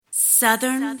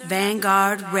Southern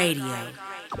Vanguard Radio.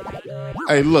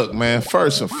 Hey, look, man,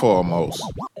 first and foremost,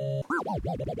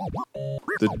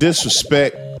 the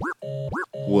disrespect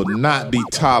will not be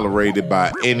tolerated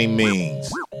by any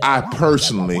means. I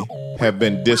personally have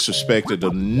been disrespected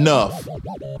enough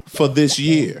for this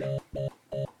year.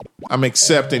 I'm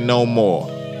accepting no more.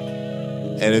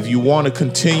 And if you want to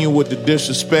continue with the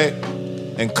disrespect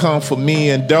and come for me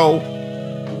and Doe,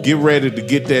 get ready to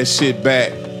get that shit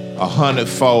back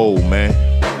 100-fold, man.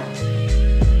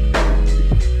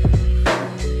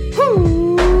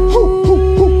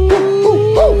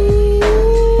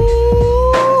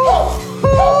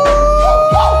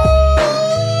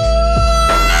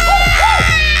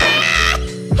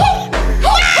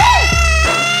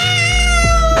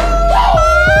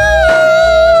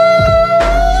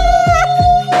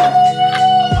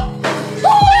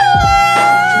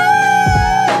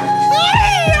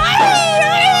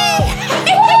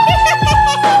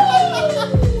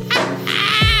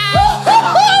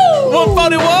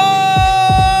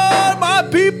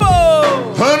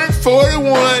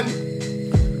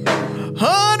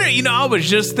 I was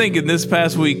just thinking this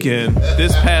weekend, we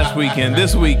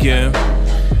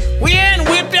hadn't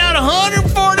whipped out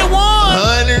 141.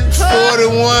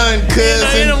 141,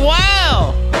 cousin. In a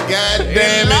while. God damn it.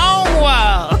 In a long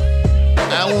while.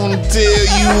 I want to tell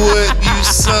you what, you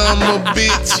son of a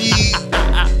bitch.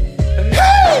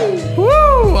 Hey! Woo!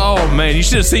 Oh, man, you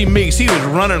should have seen Meeks. He was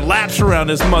running laps around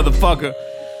this motherfucker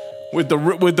with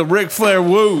the Ric Flair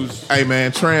woos. Hey,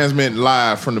 man, transmitting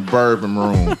live from the Bourbon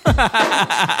Room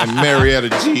in Marietta,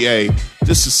 GA.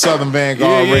 This is Southern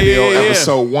Vanguard Radio,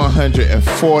 episode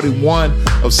 141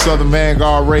 of Southern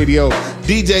Vanguard Radio.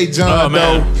 DJ John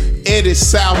Doe, Eddie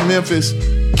South Memphis,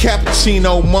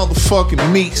 Cappuccino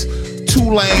motherfucking Meeks,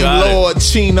 Tulane Lord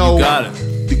Chino. You got it.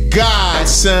 The guy,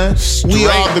 son. We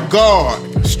are the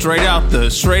guard. Straight out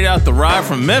the ride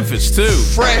from Memphis too.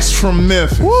 Fresh from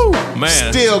Memphis. Woo,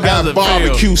 man. Still got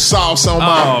barbecue sauce on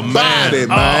my body,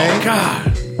 man. Oh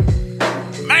God,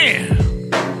 man.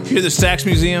 You hear the Stax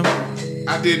Museum?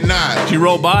 I did not. Did you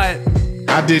roll by it?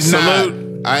 I did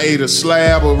Salute. not. I ate a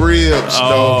slab of ribs.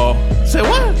 Oh, say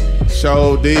what?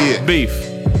 Sure did. Beef,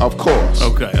 of course.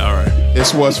 Okay, all right.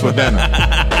 It's what's for dinner.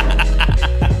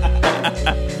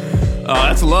 Oh,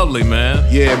 that's lovely, man.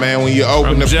 Yeah, man. When you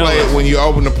open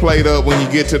the plate up, when you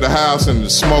get to the house and the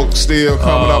smoke still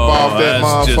coming up off that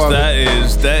motherfucker.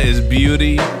 That is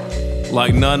beauty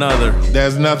like none other.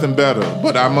 There's nothing better.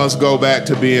 But I must go back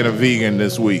to being a vegan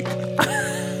this week.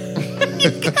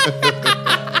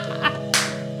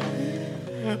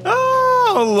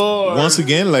 Oh, Lord. Once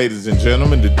again, ladies and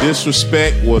gentlemen, the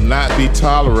disrespect will not be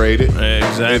tolerated.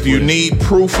 Exactly. If you need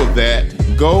proof of that,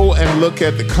 go and look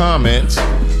at the comments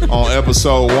on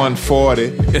episode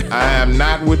 140. I am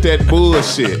not with that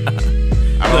bullshit.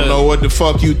 I don't know what the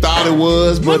fuck you thought it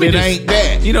was, but it ain't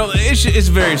that. You know, it's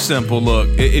very simple. Look,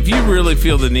 if you really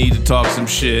feel the need to talk some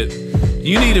shit,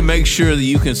 you need to make sure that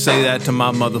you can say that to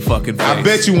my motherfucking face. I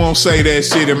bet you won't say that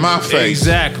shit in my face.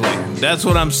 Exactly. That's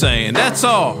what I'm saying. That's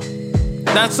all.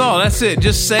 That's it.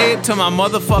 Just say it to my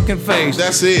motherfucking face.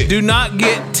 That's it. Do not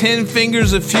get 10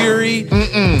 fingers of fury,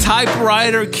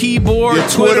 typewriter, keyboard, your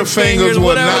Twitter fingers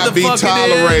will not be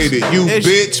tolerated. You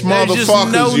bitch motherfuckers. There's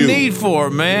just no need for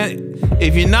it, man.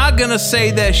 If you're not gonna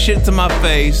say that shit to my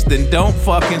face, then don't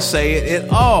fucking say it at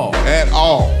all. At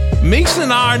all. Meeks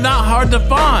and I are not hard to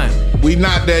find. We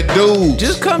not that dude.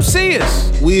 Just come see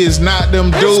us. We is not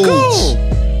them dudes. Cool.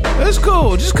 It's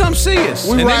cool. Just come see us.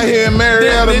 We right here in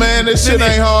Marietta, man. This shit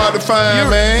ain't hard to find,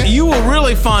 man. You will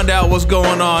really find out what's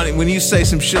going on when you say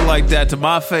some shit like that to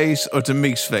my face or to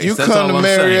Meek's face. You come to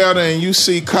Marietta and you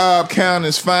see Cobb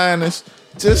County's finest,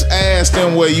 just ask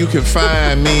them where you can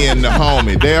find me and the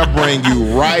homie. They'll bring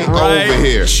you right over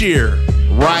here. Cheer.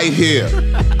 Right here.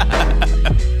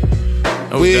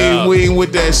 We ain't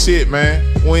with that shit, man.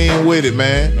 We ain't with it,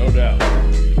 man. No doubt.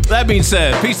 That being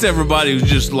said, peace to everybody who's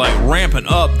just like ramping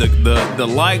up the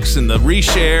likes and the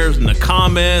reshares and the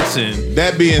comments. And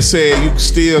that being said, you can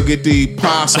still get the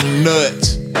possum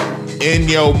nuts in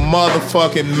your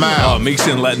motherfucking mouth. Oh, Meeks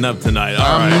ain't letting up tonight.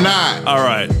 I'm not. All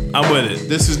right, I'm with it.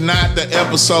 This is not the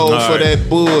episode for that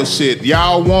bullshit.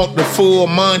 Y'all want the full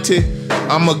Monty?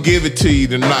 I'm gonna give it to you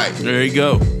tonight. There you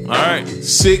go. All right.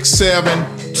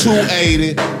 6'7",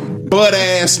 280. Butt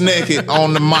ass naked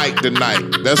on the mic tonight.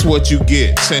 That's what you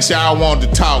get. Since y'all want to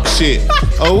talk shit.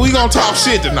 Oh, we gonna talk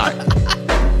shit tonight.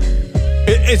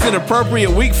 It's an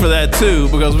appropriate week for that too,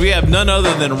 because we have none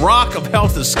other than Rock of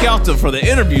Helter Skelter for the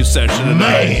interview session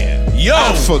tonight. Man, yo,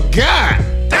 I forgot.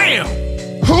 Damn.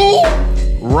 Who?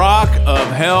 Rock of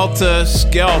Helter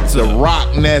Skelter. The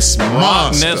Rock Ness Monster.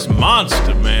 Rock Ness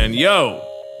Monster, man. Yo.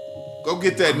 Go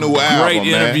get that new album, Great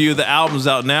interview. The album's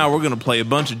out now. We're going to play a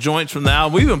bunch of joints from the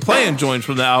album. We've been playing joints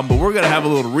from the album, but we're going to have a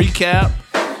little recap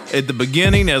at the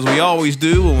beginning, as we always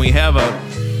do when we have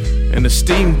an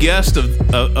esteemed guest of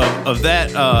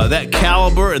that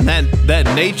caliber and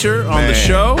that nature on the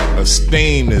show.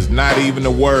 Esteemed is not even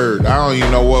a word. I don't even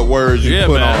know what words you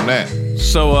put on that.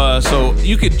 So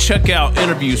you could check out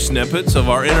interview snippets of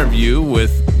our interview with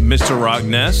Mr. Rock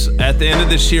Ness at the end of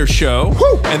this year's show.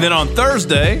 Woo! And then on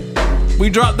Thursday, we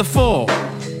drop the full.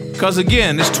 Because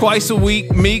again, it's twice a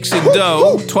week Meeks and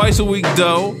Doe. Woo! Twice a week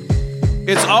Doe.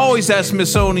 It's always that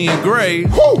Smithsonian grade.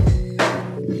 Woo!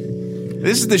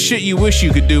 This is the shit you wish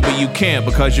you could do, but you can't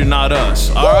because you're not us.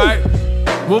 All right?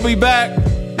 We'll be back.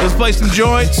 Let's play some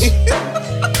joints. You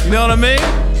know what I mean?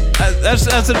 That's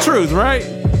the truth, right?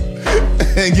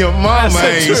 And your mama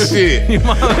ain't shit. Your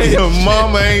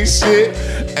mama ain't shit.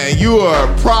 And you are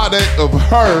a product of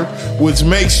her, which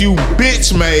makes you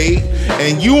bitch made,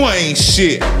 and you ain't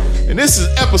shit. And this is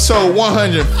episode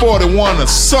 141 of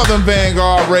Southern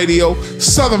Vanguard Radio,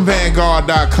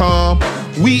 southernvanguard.com.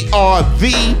 We are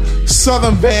the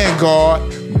Southern Vanguard.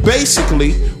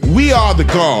 Basically, we are the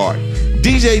guard.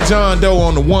 DJ John Doe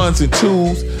on the ones and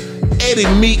twos. Eddie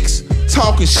Meeks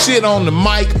talking shit on the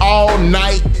mic all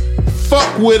night.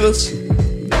 Fuck with us.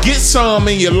 Get some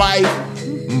in your life.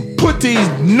 Put these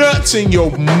nuts in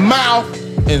your mouth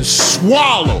and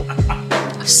swallow.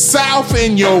 South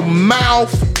in your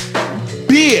mouth,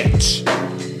 bitch.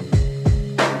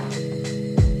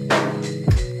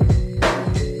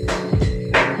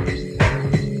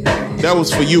 That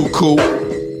was for you, Cool.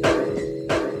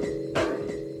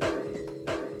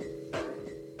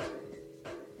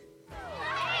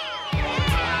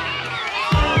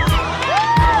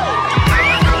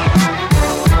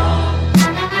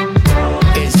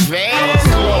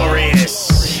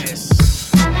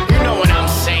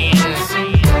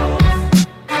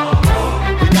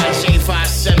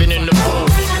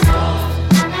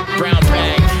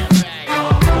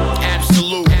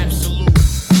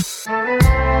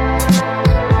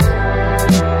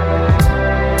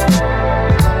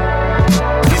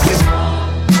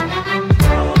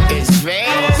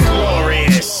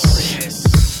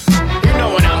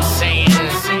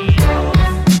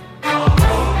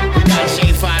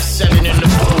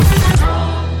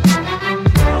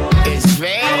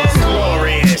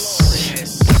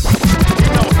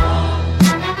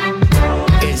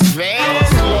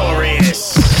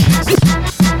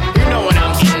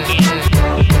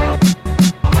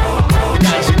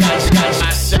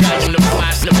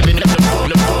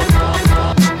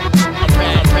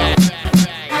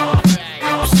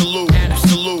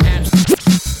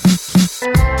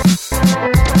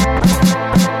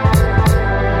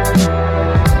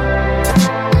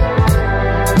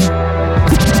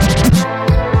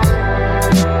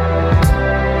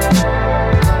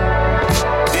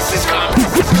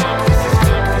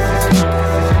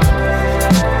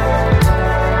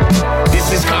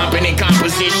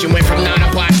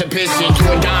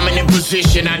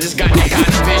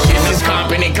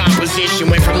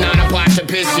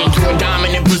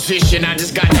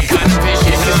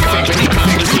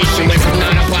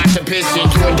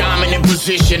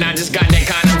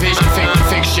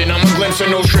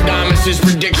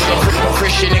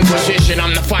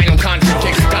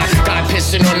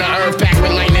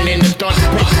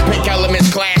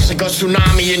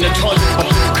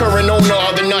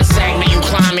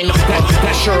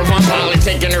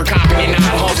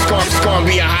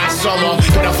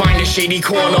 Shady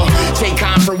corner, take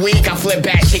time for week, I flip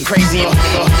back shit crazy.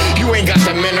 You ain't got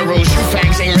the minerals, you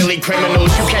fags ain't really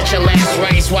criminals. You catch your last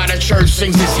rites while the church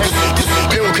sings its hymn.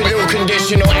 Ill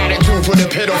conditional attitude for the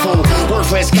pitiful.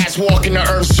 Worthless cats walking the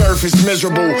earth's surface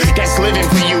miserable. That's living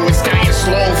for you, it's dying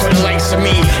slow for the likes of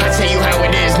me. I tell you how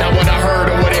it is, not what I heard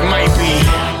or what it might be.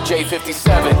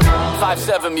 J57,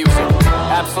 5-7 music,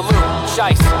 absolute,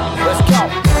 shice, let's go.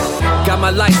 Got my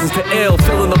license to ill,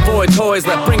 filling the void, toys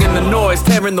left bringing the noise,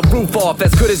 tearing the roof off,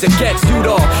 as good as it gets, you'd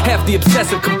all have the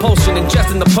obsessive compulsion,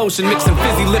 ingesting the potion, mixing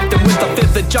fizzy lifting with the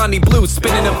fifth of Johnny Blue,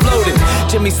 spinning and floating.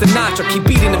 Jimmy Sinatra, keep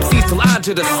beating them C's till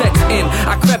Ajita sets in.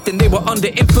 I crept in, they were under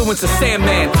influence of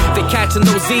Sandman. They catching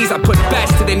those Z's, I put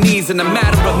bats to their knees in a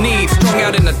matter of need, strung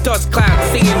out in a dust cloud,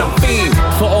 singing a fiend.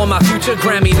 For all my future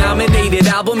Grammy-nominated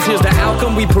albums, here's the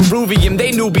outcome, we Peruvian,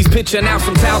 they newbies pitching out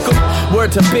some talcum.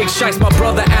 Word to Big Shice, my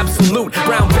brother Absolute.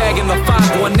 Brown bag in the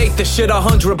 518, the shit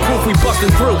 100 proof, we bustin'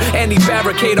 through. Any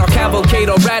barricade or cavalcade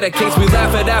eradicates. We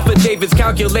laugh at affidavits,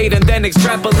 calculate and then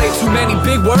extrapolate. Too many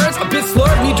big words, a bit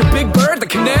slurred, need your big bird. The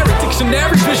canary,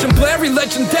 dictionary, vision blurry,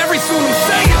 legendary, soon we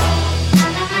say it.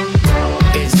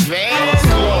 It's very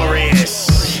glorious.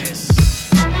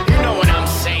 You know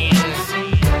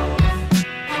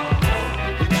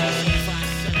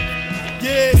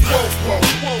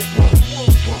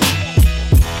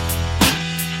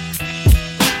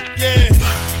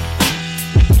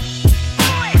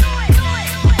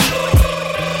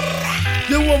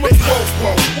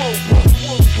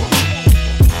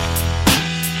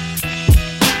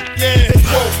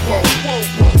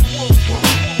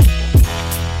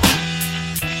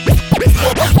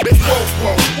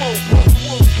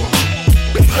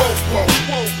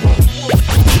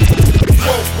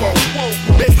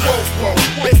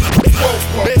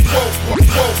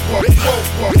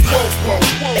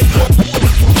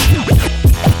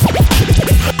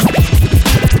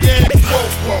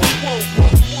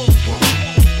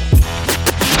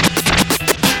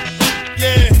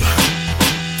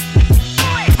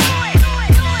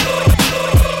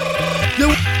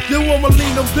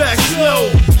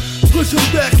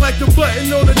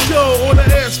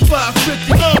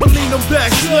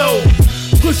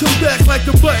Push them back like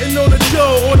the button on the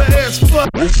door or the ass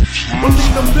fuck. Lean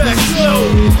them back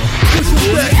slow. Push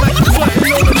them back like the button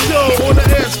on the door or the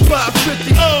ass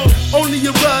 550. Only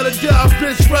a ride or die,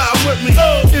 bitch, ride with me.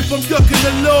 If I'm ducking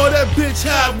the law, that bitch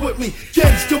hide with me.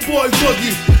 Gangsta boy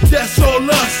boogie, that's all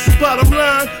us. Bottom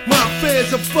line, my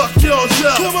fans will fuck yours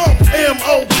up. Come on,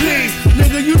 MOP,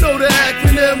 nigga, you know the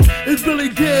acronym. It's Billy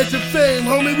Dead to fame,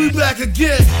 homie, we back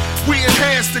again. We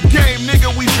enhance the game,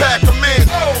 nigga, we back them in.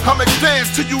 I'm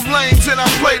advanced to you lames and I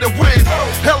play to win.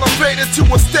 Elevated to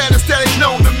a status that ain't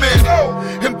known to men.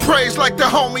 And praise like the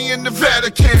homie in the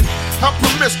Vatican. I'm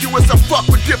promiscuous, I fuck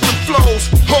with different flows.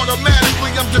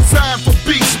 Automatically, I'm designed for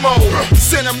beast mode.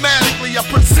 Cinematically, I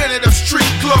presented a street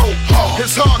glow.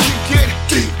 As hard can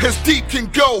get, as deep can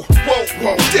go.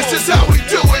 This is how we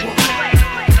do it.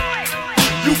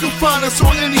 You can find us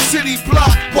on any city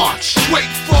block. Watch, wait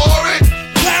for it.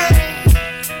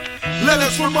 Let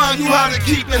us remind you how to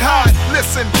keep it hot.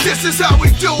 Listen, this is how we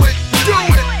do it. Do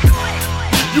it.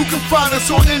 You can find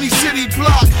us on any city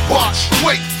block. Watch,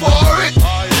 wait for it.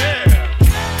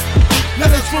 Let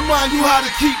us remind you how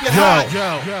to keep it hot.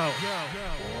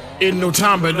 In no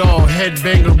time at all,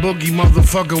 headbanger, boogie,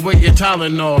 motherfucker, where your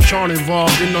Tylenol. Sean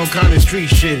involved in no kind of street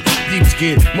shit. Peeps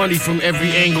get money from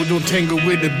every angle, don't tangle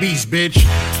with the beast, bitch.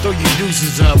 Throw your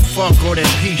deuces up, fuck all that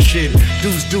peace shit.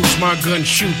 Deuce, deuce, my gun,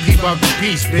 shoot, peep out the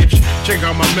piece, bitch. Check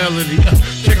out my melody,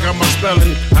 check out my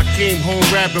spelling. I came home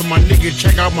rapping, my nigga,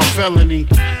 check out my felony.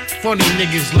 Funny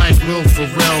niggas like Will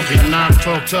Ferrell, get knocked,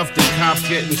 talk tough, the cops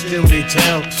get and still they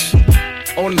tell.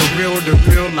 On the real,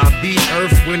 I beat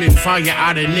earth, wind and fire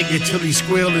out a nigga till he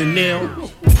squeal and nail.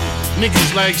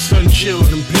 Niggas like sun chill,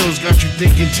 them pills got you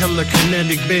thinking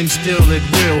telekinetic, been still at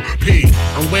will. P,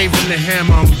 I'm waving the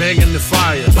hammer, I'm banging the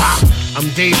fire. Bah, I'm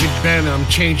David Banner, I'm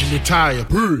changing the tire.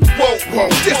 Whoa,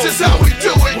 this is how we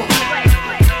do it.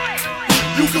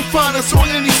 You can find us on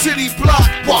any city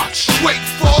block. Watch, wait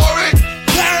for it.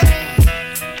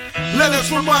 Let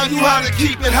us remind you how to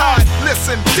keep it hot.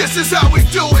 Listen, this is how we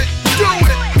do it. Do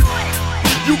it.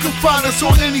 You can find us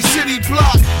on any city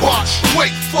block. Watch,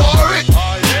 wait for it.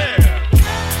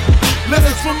 Let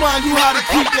us remind you how to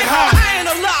keep it hot. I ain't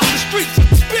allowed the streets.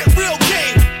 Spit real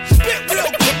game. Spit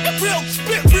real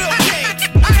game.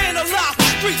 I ain't allowed the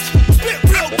streets. Spit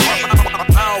real game.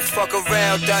 I don't fuck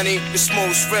around, Donnie. The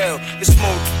smooth's real. The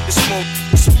smooth's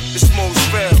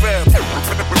real. Real.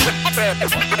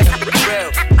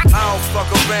 I don't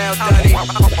fuck around, Donnie. I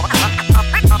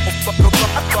don't fuck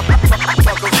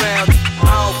around. I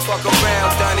don't fuck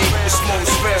around, Donnie. The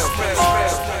smooth's real.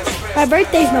 My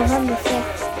birthday's November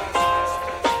 5th.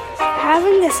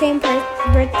 Having the same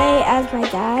birthday as my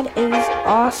dad is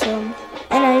awesome.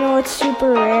 And I know it's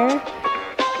super rare.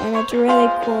 And it's really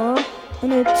cool.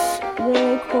 And it's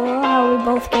really cool how we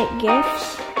both get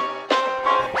gifts.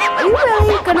 Are you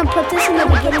really gonna put this in the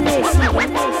beginning of the season?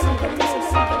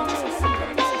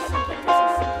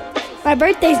 My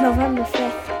birthday's November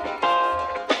 5th.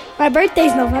 My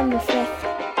birthday's November 5th.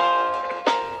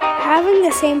 Having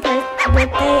the same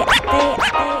birthday.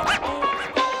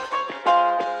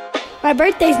 My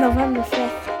birthday's November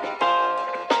 5th.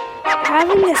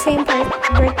 Having the same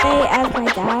birthday as my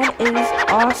dad is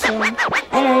awesome.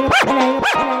 And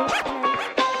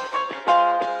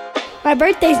my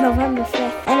birthday's November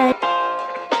 5th. And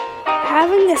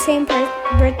having the same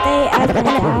birthday as my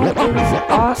dad is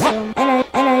awesome. And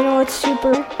I know it's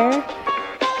super rare.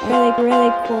 And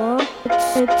really cool.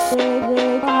 It's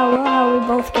really cool how we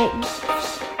both get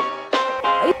gifts.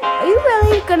 Are you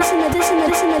really gonna send this in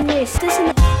the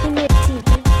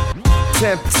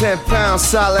 10 pounds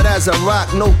solid as a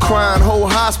rock, no crying, whole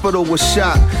hospital was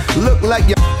shot. Look like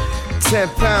you 10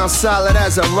 pounds solid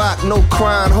as a rock, no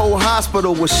crying, whole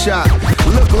hospital was shot.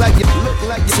 Look like you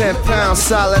 10 pounds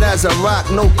solid as a rock,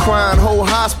 no crying, whole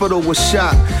hospital was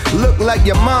shot. Look like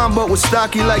your mom, but was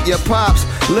stocky like your pops.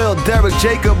 Lil Derek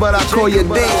Jacob, but I call you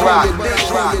D-Rock.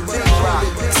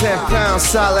 10 pounds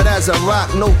solid as a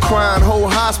rock, no crying, whole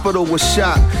hospital was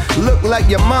shot. Look like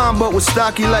your mom, but was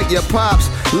stocky like your pops.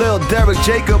 Lil Derek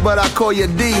Jacob, but I call you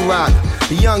D-Rock.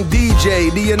 Young DJ,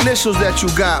 the initials that you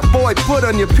got. Boy, put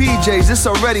on your PJs, it's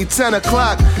already 10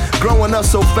 o'clock. Growing up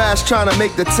so fast, trying to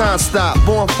make the time stop.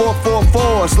 Born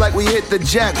 444, it's like we hit the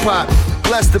jackpot.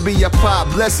 Blessed to be your pop,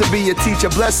 blessed to be your teacher,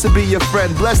 blessed to be your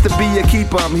friend, blessed to be your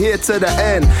keeper. I'm here to the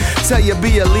end. Tell you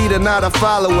be a leader, not a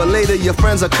follower. Later your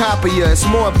friends will copy you. It's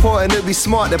more important to be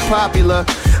smart than popular.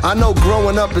 I know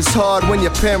growing up is hard when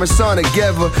your parents aren't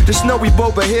together. Just know we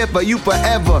both are here for you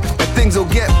forever, and things will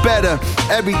get better.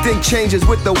 Everything changes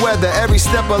with the weather. Every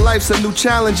step of life's a new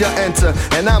challenge I enter,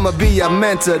 and I'ma be your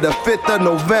mentor. The 5th of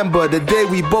November, the day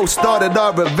we both started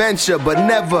our adventure. But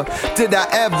never did I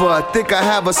ever think I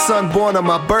have a son born on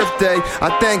my birthday.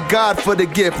 I thank God for the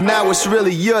gift, now it's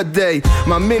really your day.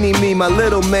 My mini-me, my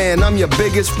little man, I'm your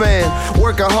biggest fan.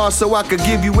 Working hard so I could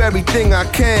give you everything I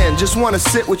can. Just wanna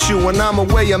sit with you when I'm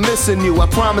away, I'm missing you. I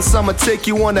promise I'ma take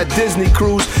you on that Disney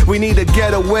cruise. We need a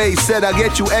getaway, said I'll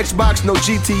get you Xbox, no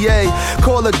GTA.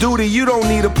 Call of Duty, you don't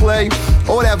need to play.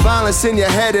 All that violence in your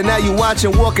head, and now you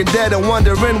watching Walking Dead and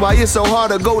wondering why it's so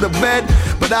hard to go to bed.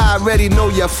 But I already know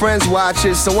your friends watch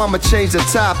it, so I'ma change the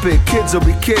topic. Kids will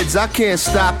be kids, I can't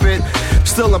stop it.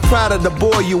 Still I'm proud of the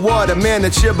boy you are, the man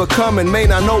that you're becoming. May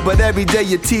not know, but every day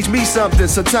you teach me something.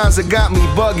 Sometimes it got me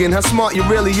bugging, how smart you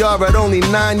really are at only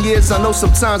 9 years. I know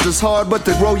sometimes it's hard, but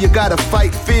to grow you gotta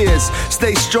fight fears.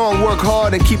 Stay strong, work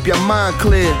hard, and keep your mind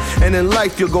clear. And in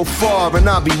life you'll go far, and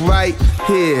I'll be right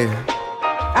here.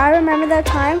 I remember that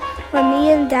time when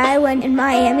me and Dad went in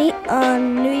Miami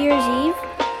on New Year's Eve,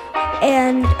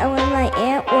 and I went with my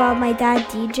aunt while my dad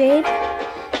DJ'd,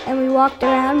 and we walked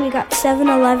around. We got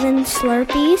 7-Eleven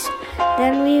Slurpees.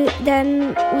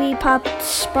 Then we popped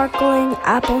sparkling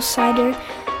apple cider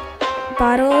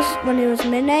bottles when it was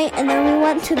midnight, and then we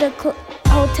went to the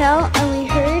hotel and we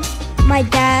heard my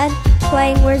dad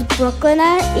playing Where's Brooklyn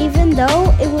At, even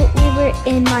though we were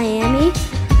in Miami.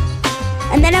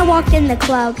 And then I walked in the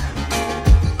club,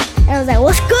 and I was like,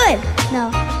 what's good?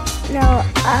 No,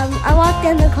 I walked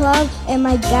in the club, and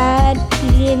my dad,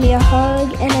 he gave me a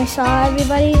hug, and I saw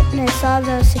everybody, and I saw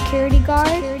the security guard.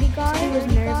 He was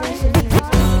nervous.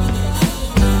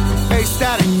 Hey,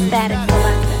 Static. Static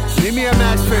Selector. Give me a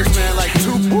match fix, man, like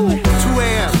 2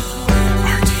 a.m.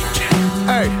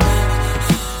 Hey,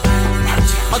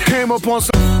 I came up on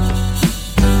some.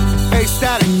 Hey,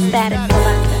 Static. Static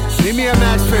Selector. Give me a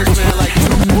match fix, man, like 2.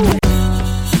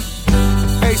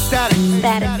 Hey, Static.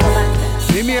 Static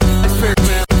Selector. Give me a match fix,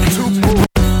 man, like 2.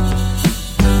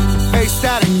 Hey,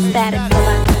 Static. Static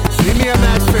Selector. Give me a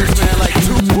match fix, man, like 2.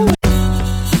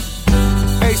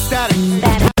 Hey, Static.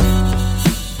 Static.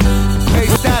 Hey,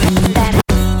 Static. Static.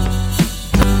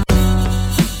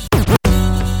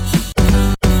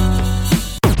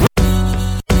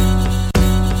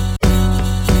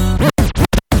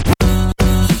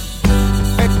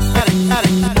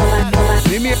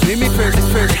 Give me fix,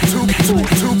 2.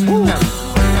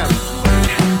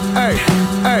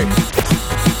 Hey.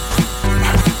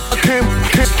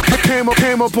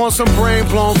 Came up on some brain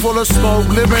blown full of smoke,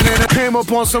 living in a. Came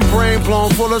up on some brain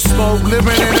blown full of smoke,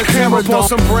 living in a. Came up on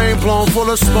some brain blown full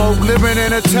of smoke, living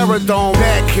in a terror dome.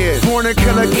 Bad kid, born to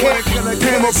kill a kid.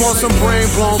 Came up on some brain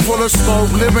blown full of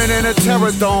smoke, living in a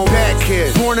terror dome. Bad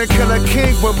kid, born to kill a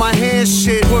king with my hands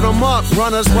shit. Put 'em up,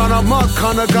 runners run 'em up,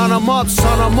 kinda gun 'em up,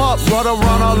 son 'em up, run a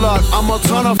luck. I'm a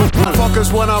ton of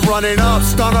fuckers when I'm running up,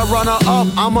 stunner runner up.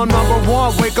 I'm a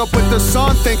 #1. Wake up with the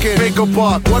sun, thinking make a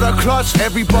buck. What a clutch,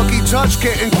 every buck he touch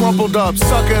getting crumpled up.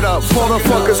 Suck it up, for the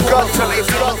fuckers gut till he's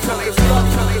stuck.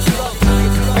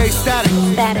 Hey, Static.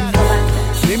 Static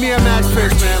Selector. Give me a match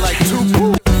fix, man, like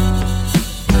 2.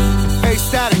 Hey,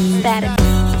 Static. Static.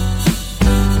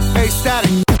 Hey,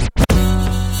 Static.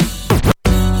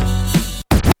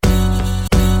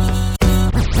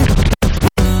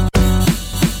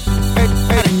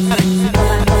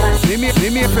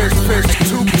 Give me a fix,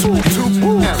 2.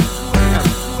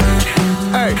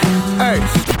 Hey.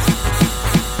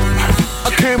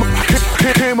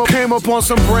 Came up on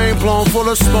some brain blown full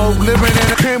of smoke, living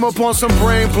in a. Came up on some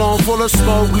brain blown full of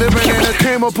smoke, living in a.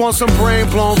 Came up on some brain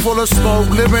blown full of smoke,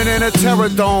 living in a terror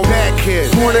dome. Bad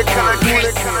kid, born to kill a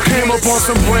kid. Came up on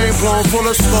some brain blown full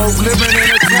of smoke, living in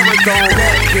a terror dome.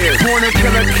 Bad kid, born to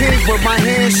kill a kid with my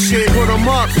hands shit. Put 'em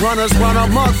up, runners run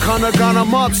 'em up, kinda gun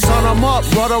 'em up, son 'em up,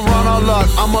 run a luck.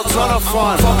 I'm a ton of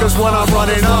fun, fuckers when I'm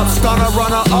running up, stunner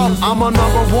runner up. I'm a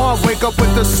 #1. Wake up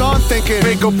with the sun, thinking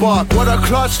make a buck. What a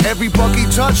clutch, every buck he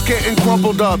touch getting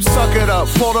crumpled up. Suck it up,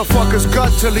 for the fucker's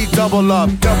gut till he double up.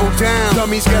 Double down,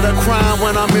 dummies get a crime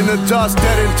when I'm in the dust.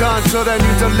 Dead and done, so then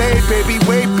you delayed, baby.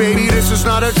 Wait, baby, this is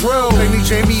not a drill. Lady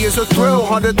Jamie is a thrill.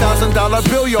 $100,000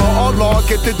 bill, y'all. All law,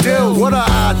 get the deal. What a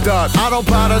odd duck. I don't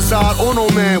buy the side, oh no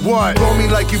man, what? Throw me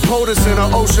like you POTUS in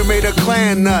an ocean made a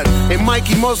clan nut. And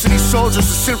Mikey, most of these soldiers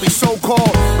are simply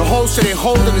so-called. The holes that they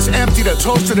holding is empty. The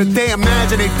toast of the day,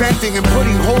 imagine they venting and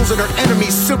putting holes in their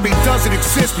enemies simply doesn't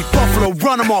exist, we Buffalo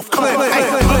run them off clip. Hey,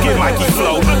 look at Mikey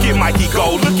flow, look at Mikey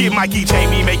go, look at Mikey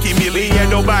Jamie making milli and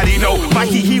nobody know.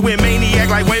 Mikey, he went maniac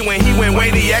like Wayne when he went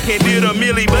Waniac and did a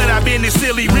milli, but I been this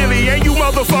silly, really. And you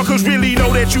motherfuckers really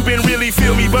know that you been really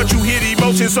feel me, but you hit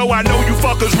emotion, so I know you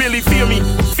fuckers really feel me,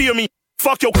 feel me.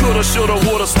 Fuck your coulda, shoulda,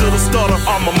 woulda, still a stutter.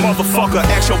 I'm a motherfucker,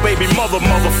 ask your baby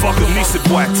motherfucker. Niecy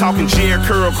boy, talking Jerry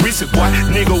Curl, greasy boy.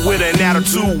 Nigga with an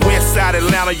attitude, West Side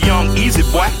Atlanta, young, easy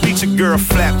boy. Beat your girl,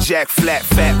 flapjack, flat,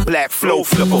 fat, black, flow,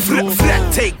 flipper, flip,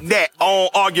 flat. Take that, on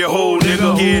argue, whole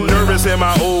nigga. Get nervous in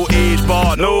my old age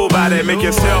bar. Nobody make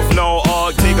yourself known,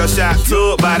 or take a shot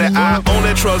to body. I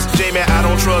only trust Jamie, I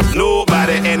don't trust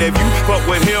nobody. And if you fuck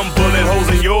with him, bullet holes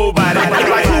in your body.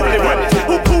 Like, who really run this?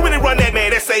 Who really run that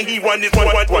man that say he run this?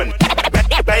 Run.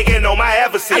 Banging on my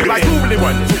adversary. Like, who really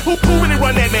run this? Who really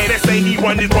run that man that say he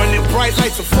run this? Bright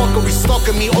lights of fuckery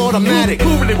stalking me automatic.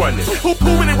 Who really run this? Who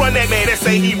really run that man that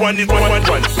say he run this? Run.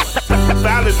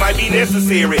 Violence might be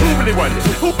necessary. Who really run this?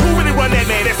 Who really run that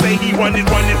man that say he run this?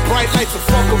 Bright lights of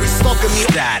fuckery stalking me.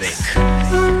 Static.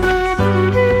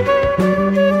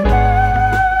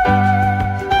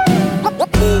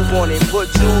 Move on it,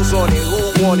 put jewels on it.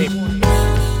 Who want it?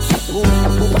 Who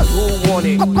want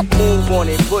it? Move on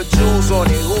it, put jewels on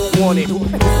it. Who want it? Who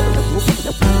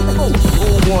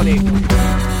want it?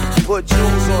 Put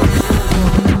jewels on it.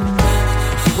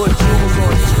 Put jewels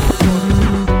on it.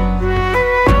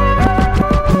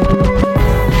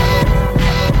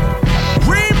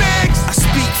 Remix. I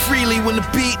speak freely when the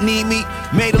beat need me.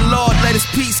 May the Lord let his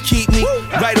peace keep me.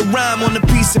 Write a rhyme on a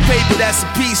piece of paper, that's a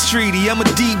peace treaty. I'm a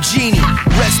deep genie.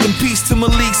 Rest in peace to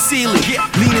Malik Sealy.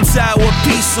 Lean inside what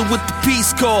piece or with the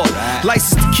peace call.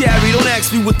 License to carry, don't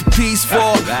ask me what the piece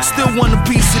for. Still want a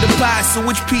piece of the pie, so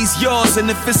which piece yours?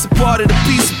 And if it's a part of the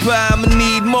piece of pie, I'ma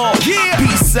need more.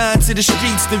 Peace sign to the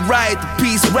streets that riot. The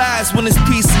peace rise when it's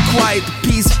peace and quiet.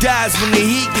 The peace dies when the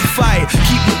heat get fired.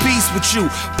 Keep the peace with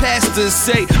you. Pastors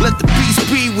say, let the peace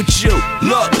be with you.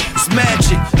 Look, it's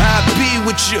magic, I be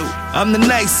with you. I'm the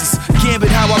nicest, gambit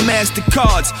how I master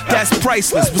cards. That's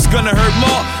priceless, what's gonna hurt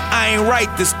more? I ain't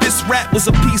write this, this rap was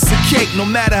a piece of cake. No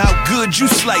matter how good you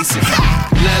slice it.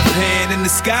 Left hand in the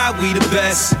sky, we the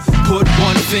best. Put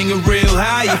one finger real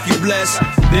high if you blessed.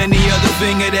 Then the other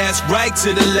finger that's right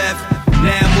to the left.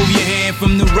 Now move your hand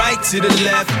from the right to the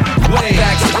left. Way.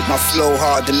 My flow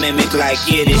hard to mimic like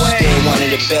it is. Still one of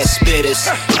the best spitters.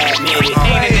 Admit it.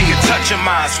 Ain't a nigga touching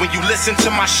minds when you listen to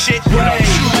my shit. You don't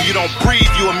chew, you don't breathe,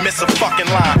 you'll miss a fucking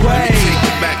line. Let me take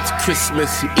you back to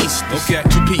Christmas and Easter. Okay.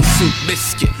 2-piece soup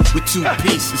biscuit with 2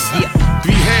 pieces.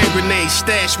 3 hand grenades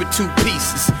stashed with 2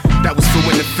 pieces. That was for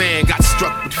when the fan got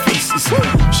struck with feces.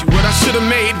 What I should have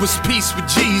made was peace with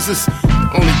Jesus.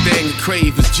 The only thing I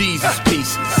crave is Jesus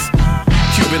pieces.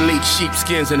 Cuban link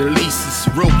sheepskins and Elises,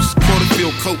 ropes,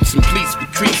 quarter-field coats and pleats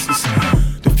with creases.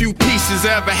 The few pieces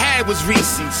I ever had was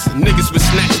Reese's. Niggas would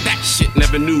snatch that shit,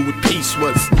 never knew what peace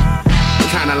was.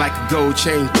 Kinda like a gold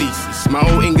chain thesis. My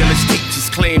old English teachers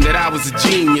claimed that I was a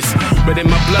genius, but in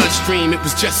my bloodstream it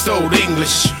was just old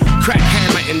English. Crack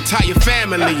had my entire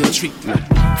family in treatment.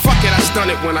 Fuck it, I stun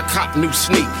it when I cop new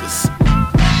sneakers.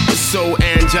 So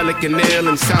angelic and ill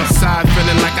and Southside,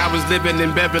 feeling like I was living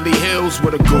in Beverly Hills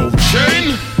with a gold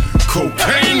chain,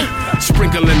 cocaine,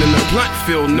 sprinkling in the blunt,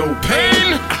 feel no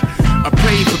pain. I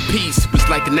prayed for peace, it was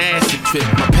like an acid trip.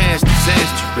 My past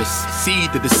disastrous,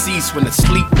 see the deceased when I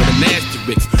sleep with an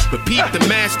asterisk. Repeat the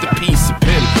masterpiece of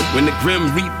pen when the grim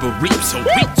reaper reaps. So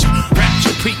reach,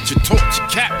 rapture, preacher, torture,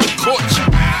 capture, torture.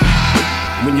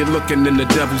 When you're looking in the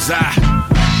devil's eye,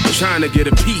 trying to get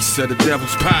a piece of the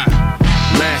devil's pie.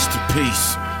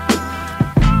 Masterpiece.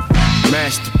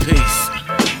 Masterpiece.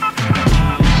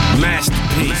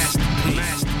 Masterpiece.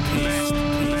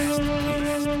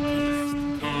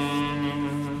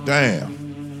 Damn.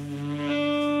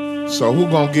 So who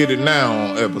gonna get it now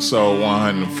on episode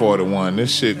 141? This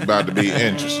shit about to be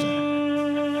interesting.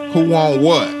 Who want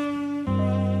what?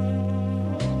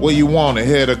 What you want, a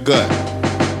head or gut?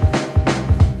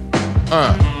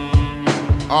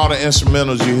 All the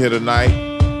instrumentals you hear tonight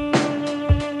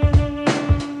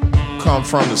come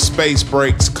from the Space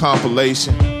Breaks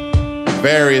compilation.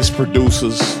 Various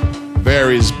producers,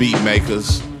 various beat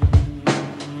makers.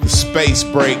 The Space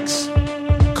Breaks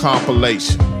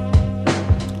compilation.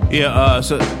 Yeah,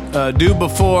 dude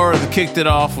before the kicked it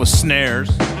off was Snares.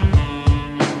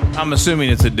 I'm assuming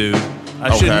it's a dude.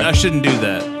 I shouldn't do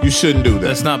that. You shouldn't do that.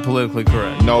 That's not politically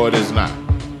correct. No, it is not.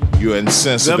 You're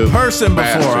insensitive. The person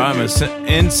before, bastard, I'm an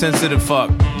insensitive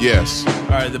fuck. Yes. All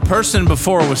right, the person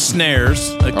before was Snares.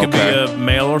 It could be a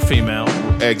male or female.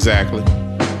 Exactly.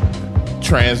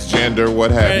 Transgender,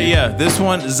 what have you. Yeah, this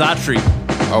one, Zatri.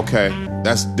 Okay,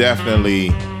 that's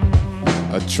definitely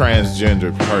a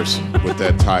transgender person with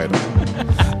that title.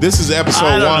 This is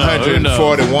episode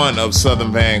 141 of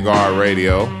Southern Vanguard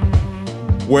Radio,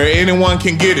 where anyone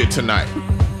can get it tonight.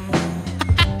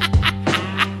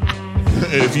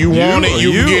 If you want it,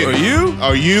 you can get it.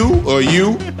 Or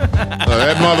you.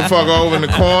 That motherfucker over in the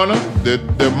corner, the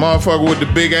motherfucker with the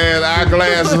big ass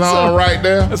eyeglasses on right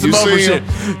there. That's you see him?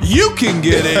 You can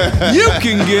get it. You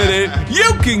can get it.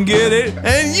 You can get it.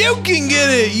 And you can get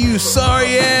it, you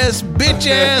sorry ass, bitch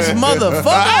ass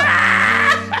motherfucker.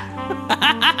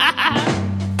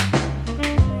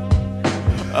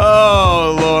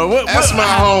 Oh Lord, that's my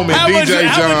homie, DJ John.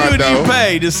 How much would though. you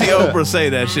pay to see Oprah say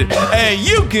that shit? And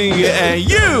you can get, and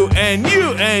you,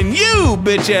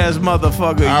 bitch ass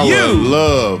motherfucker. I would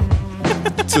love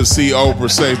to see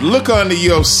Oprah say, "Look under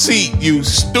your seat, you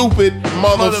stupid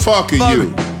motherfucker,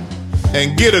 you,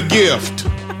 and get a gift."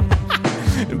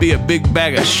 It'd be a big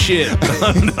bag of shit.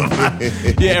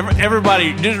 Yeah,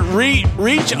 everybody just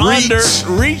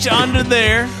reach under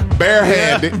there,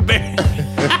 barehanded.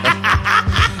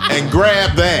 And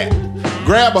grab that.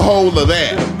 Grab a hold of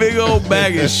that. A big old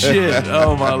bag of shit.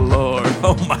 Oh my Lord.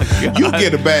 Oh my God. You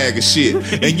get a bag of shit.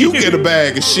 And you get a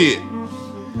bag of shit.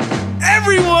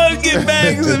 Everyone get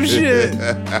bags of shit.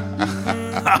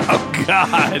 Oh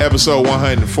God. Episode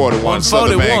 141,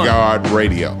 Southern Vanguard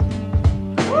Radio.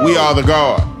 We are the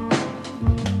guard.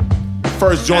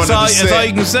 First joint of the set. That's all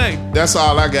you can say. That's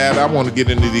all I got. I want to get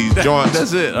into these joints.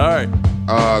 That's it. All right.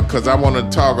 Because I want to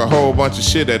talk a whole bunch of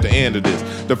shit at the end of this.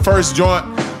 The first joint,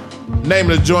 name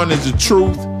of the joint is The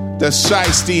Truth. That's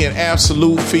Shiesty and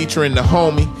Absolute featuring the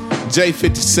homie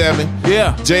J57.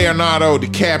 Yeah. J. Leonardo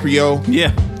DiCaprio.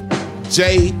 Yeah.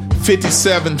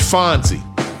 J57 Fonzie.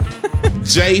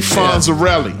 J.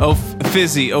 Fonzarelli. Oh,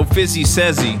 Fizzy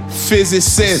Sezzy. Fizzy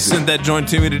Sezzy. Sent that joint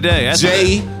to me today.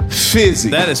 J. Fizzy.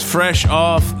 That is fresh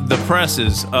off the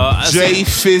presses. J.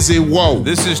 Fizzy Whoa.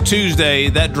 This is Tuesday.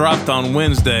 That dropped on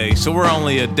Wednesday, so we're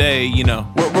only a day. You know,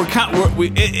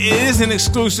 it isn't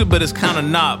exclusive, but it's kind of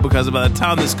not, because by the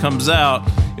time this comes out,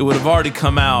 it would have already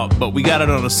come out. But we got it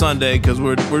on a Sunday because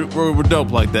we're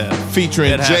dope like that.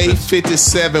 Featuring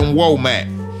J57 Womack.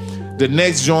 The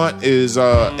next joint is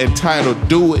entitled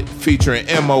 "Do It," featuring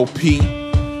M.O.P.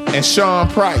 and Sean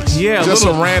Price. Yeah, just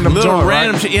a random joint.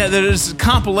 Right? Yeah, there's a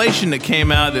compilation that came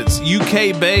out that's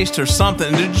UK based or something.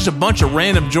 And there's just a bunch of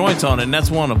random joints on it, and that's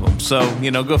one of them. So,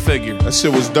 go figure. That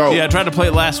shit was dope. Yeah, I tried to play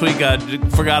it last week. I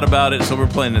forgot about it, so we're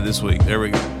playing it this week. There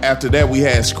we go. After that, we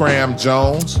had Scram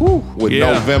Jones with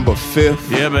November 5th.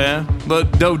 Yeah, man.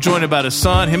 But dope joint about his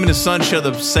son. Him and his son share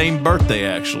the same birthday,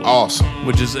 actually. Awesome.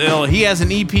 Which is ill. He has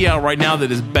an EP out right now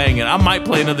that is banging. I might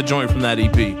play another joint from that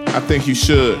EP. I think you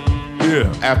should.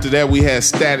 Yeah. After that, we had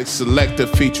Static Selector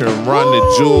featuring Run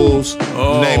the Jewels.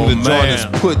 Oh, name of the joint is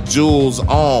Put Jewels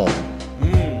On.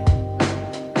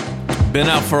 Been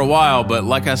out for a while, but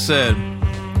like I said,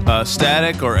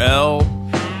 Static or L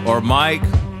or Mike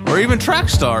or even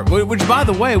Trackstar, which, by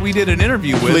the way, we did an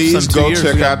interview with. Please go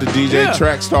check out the DJ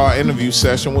Trackstar interview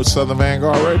session with Southern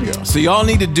Vanguard Radio. So y'all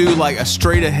need to do like a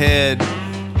straight ahead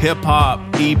hip hop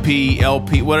EP,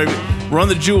 LP, whatever. Run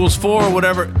the Jewels 4 or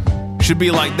whatever. Should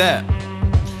be like that.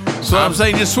 So I'm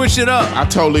saying just switch it up. I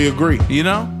totally agree.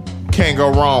 Can't go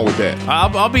wrong with that.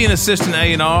 I'll be an assistant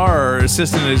A&R or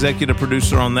assistant executive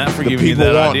producer on that for giving you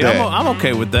that idea. That. I'm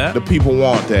okay with that. The people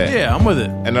want that. Yeah, I'm with it.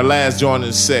 And the last joint in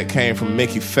the set came from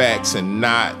Mickey Fax and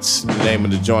Knots. The name of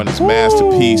the joint is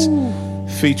Masterpiece,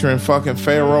 featuring fucking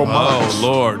Pharaoh Monch. Oh,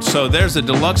 Lord. So there's a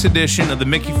deluxe edition of the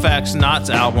Mickey Fax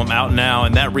Knots album out now,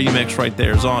 and that remix right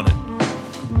there is on it.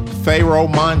 Pharaoh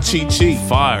Monchichi.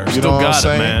 Fire. Still got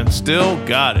it, man. Still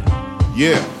got it.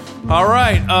 Yeah. All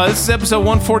right. This is episode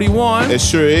 141. It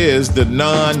sure is the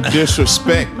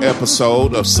non-disrespect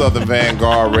episode of Southern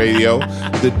Vanguard Radio.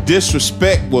 The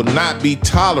disrespect will not be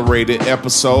tolerated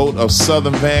episode of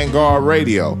Southern Vanguard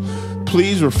Radio.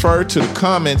 Please refer to the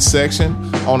comment section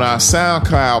on our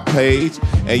SoundCloud page,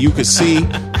 and you can see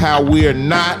how we're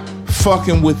not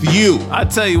fucking with you. I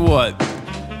tell you what.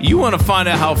 You want to find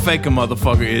out how fake a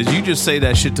motherfucker is, you just say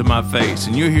that shit to my face,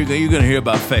 and you're going to hear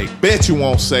about fake. Bet you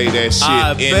won't say that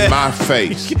shit in my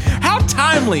face. How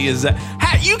timely is that?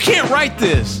 You can't write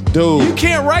this. Dude. You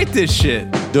can't write this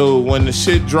shit. Dude, when the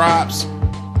shit drops,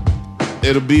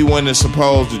 it'll be when it's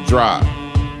supposed to drop.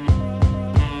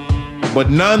 But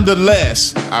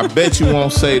nonetheless, I bet you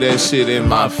won't say that shit in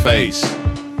my face.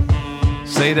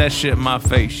 Say that shit in my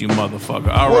face, you motherfucker.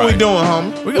 All right. What we doing,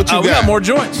 homie? We got more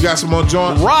joints. You got some more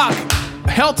joints? Rock,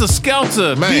 Helter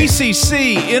Skelter,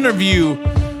 BCC interview.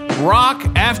 Rock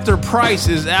After Price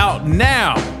is out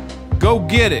now. Go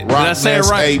get it. Did I say it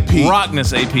right? AP.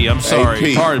 Rockness AP. I'm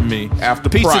sorry. AP. Pardon me. After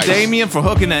Pizza Price. Damien for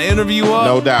hooking that interview up.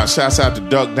 No doubt. Shouts out to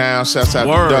Duck Down. Shouts out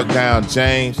Word. to Duck Down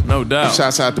James. No doubt.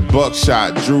 Shouts out to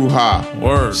Buckshot, Drew Ha.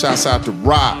 Word. Shouts out to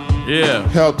Rock. Yeah.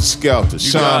 Helter Skelter, got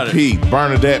Sean it. P,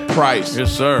 Bernadette Price.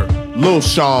 Yes, sir. Lil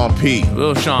Sean P.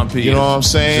 Lil Sean P. You know what I'm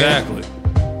saying?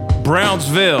 Exactly.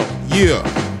 Brownsville.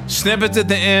 Yeah. Snippets at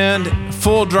the end.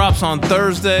 Full drops on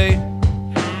Thursday.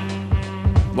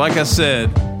 Like I said,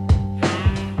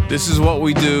 this is what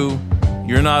we do.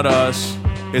 You're not us.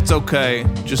 It's okay.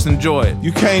 Just enjoy it.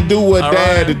 You can't do what All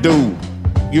daddy right. do.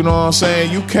 You know what I'm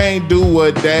saying? You can't do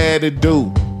what daddy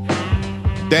do.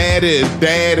 Daddy is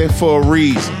daddy for a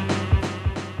reason.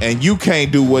 And you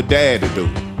can't do what daddy do.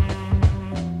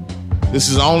 This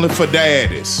is only for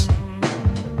daddies.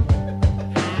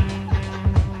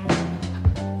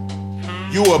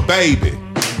 You a baby.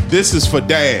 This is for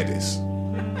daddies.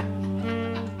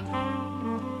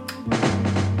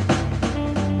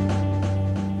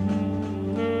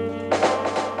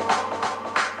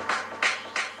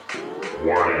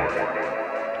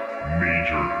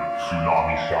 Major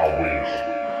tsunami sideways.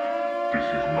 This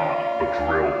is not a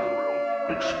drill.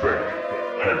 Expect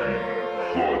heavy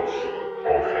floods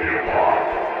of hip-hop.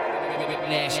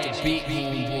 Nasty beat,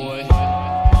 homeboy.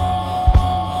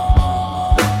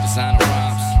 Designer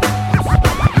rhymes.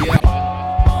 Yeah.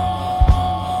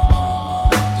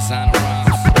 Designer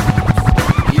rhymes.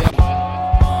 Yeah.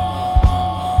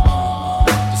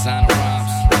 Designer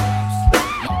rhymes.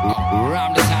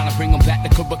 Rhyme designer, bring them back to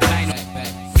Kubakina.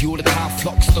 Fuel the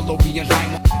conflux, the Lorian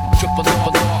Lima. Triple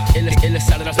law,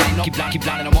 illest out of the line. Keep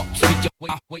lining them up. Speak your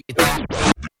wait your time.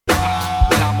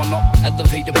 Climb on up,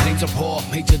 elevator planes are poor.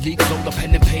 Major league flow, the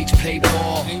pen and page play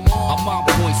ball. I'm on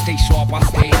point, stay sharp, I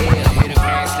stay here. Hit a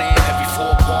grand slam, every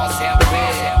 4 bars out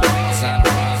there. Designer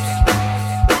rhymes.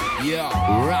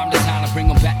 Yeah, rhyme designer, bring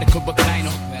them back to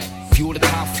Kubakina. Fuel the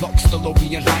conflux, the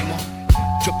Lorian Lima.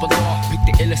 Triple law, pick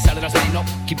the illest out of the lineup.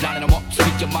 Keep lining them up,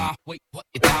 speak your mind. Wait, what?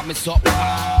 Your time is up.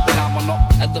 Climb on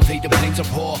up, elevator planes are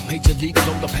poor. Major league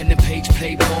flow, the pen and page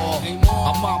play ball.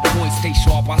 I'm on point, stay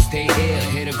sharp, I stay here.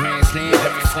 Hit a grand slam,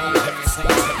 every slam.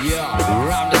 Yeah,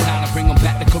 rhyme designer, bring them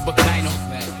back to Kubakina.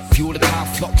 Fuel the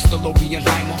conflux, the Lorian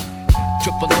Lima.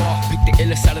 Triple law, pick the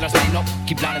illest out of the lineup.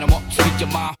 Keep lining them up, speak your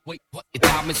mind. Wait, what? Your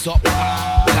time is up.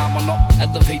 Climb on up,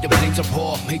 elevator planes are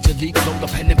poor. Major league flow, the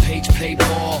pen and page play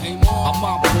ball. I'm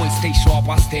on point, stay sharp,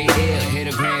 I stay here. Hit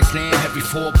a grand slam, every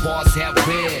 4 bars out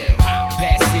there.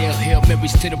 Pass Hill,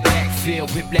 Marys to the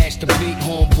backfield. Whiplash the beat,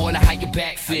 homeboy, now how your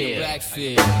back feel?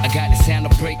 I got the sound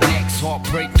of breaknecks,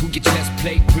 heartbreak through your chest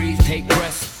plate. Breathe, take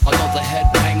breaths, another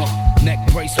headbanger. Neck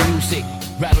brace music,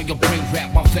 rattle your brain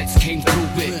rap, my vets came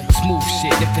through it. Smooth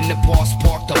shit, if in the bar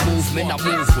spark the movement, I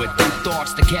move with 2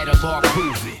 thoughts, the catalog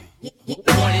prove it.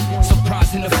 Wanted,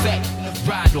 surprising effect,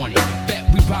 ride on it, bet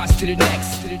we rise to the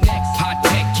next. High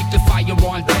tech, keep the fire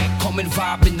on deck, come and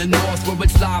vibe in the north where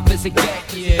it's live as it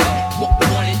get.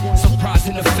 Wanted,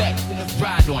 surprising effect,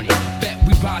 ride on it, bet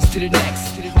we rise to the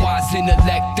next. Wise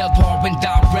intellect, Deltar and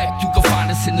direct, you can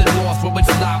find us in the north where it's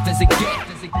live as it get.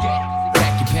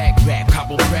 Back rap,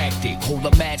 chiropractic, hold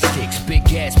up matchsticks, big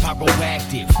ass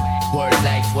pyroactive. Word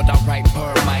life, when I write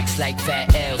bird mics like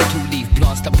fat L's, 2-leaf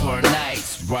blunts to burn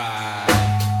nights. Right,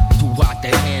 throughout the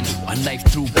handle, a knife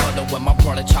through butter when my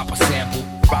brother chop a sample.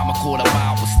 Rhyme a quarter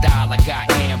mile with style like I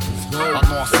amble. I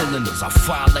long cylinders, I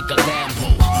fire like a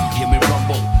Lambo. Hear me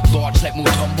rumble, large like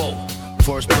Mutombo.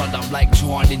 First blood, I'm like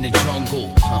John in the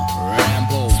jungle.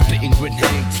 Rambo, spitting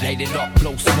grenades, light it up,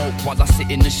 blow smoke while I sit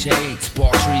in the shade.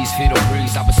 Spark trees, feel the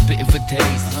breeze, I've been spitting for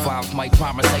days. 5 mic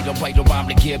promise, I don't write a rhyme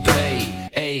to get paid.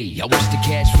 Ayy, I wish the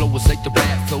cash flow was like the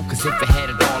rap flow, cause if I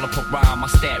had a dollar per rhyme, I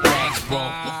stat rags, bro.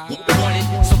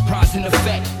 Wanted, surprising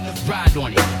effect, ride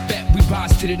on it, bet we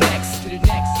rise to the next.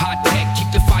 High tech,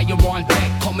 keep the fire on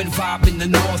deck, come and vibe in the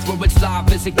north where it's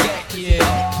live as it get.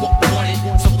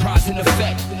 Wanted, surprising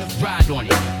effect, ride on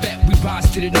it, bet we rise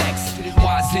to the next.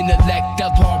 Wise intellect,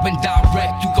 Deltar and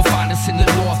direct, you can find us in the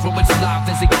north where it's live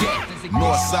as it get.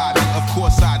 Northside, of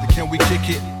course side, can we kick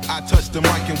it? I touch the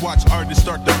mic and watch artists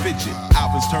start to fidget.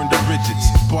 Albums turn to ridgets,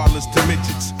 ballers to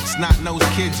midgets. Snot-nosed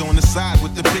kids on the side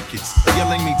with the pickets,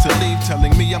 yelling me to leave,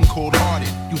 telling me I'm cold-hearted.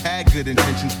 You had good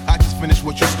intentions, I just finished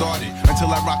what you started.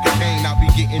 Until I rock a cane, I'll be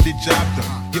getting the job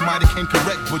done. You might have came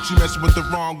correct, but you messed with the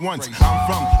wrong ones. I'm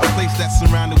from a place that's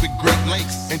surrounded with Great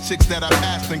Lakes, and chicks that I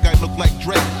pass think I look like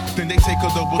Drake. Then they take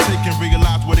a double take and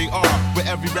realize where they are, where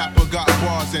every rapper got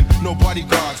bars and no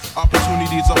bodyguards.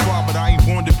 Opportunities are far, but I ain't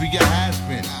born to be a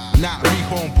has-been. Not me,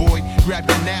 homeboy, grab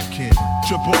your napkin.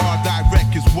 Triple R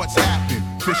direct is what's happened.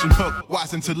 Fish Ocean hook,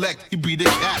 wise intellect, he be the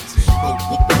captain.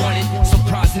 Want it,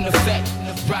 surprise and effect,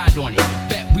 ride on it,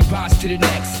 bet we rise to the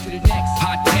next.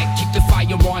 Hot tech, keep the fire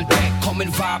on deck, come and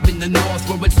vibe in the north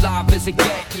where it's live as it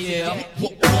get, yeah.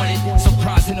 Want it,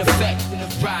 surprise and effect,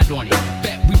 ride on it,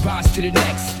 bet we rise to the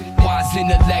next. Wise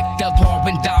intellect, Deltar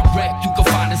and direct, you can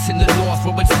find us in the north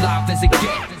where it's live as it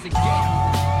get.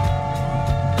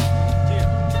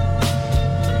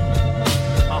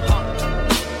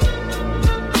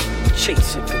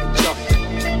 Chasing for the jump.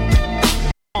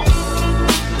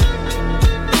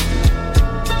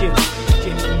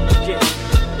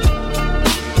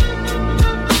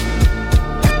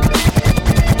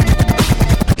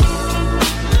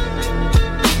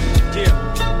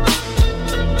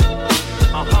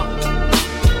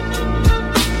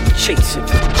 Chasing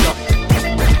for the jump.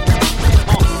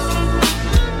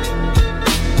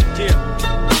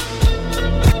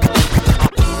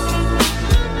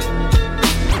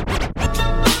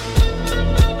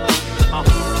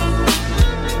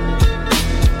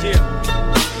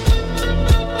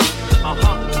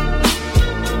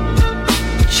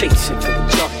 Chasing for the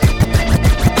jump.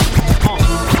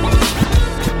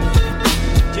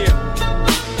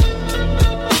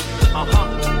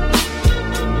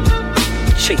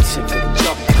 Chasing for the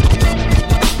jump.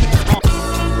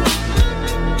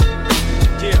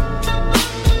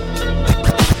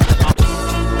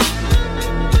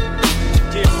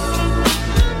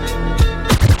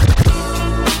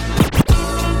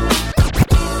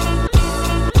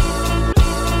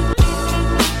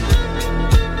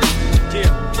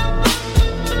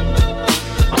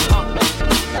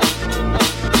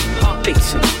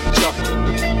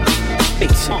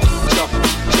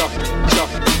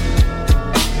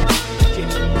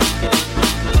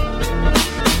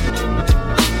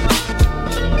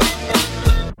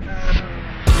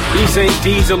 These ain't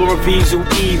Diesel or Diesel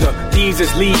either. These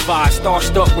is Levi's,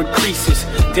 starched up with creases.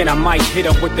 Then I might hit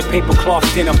up with the paper cloth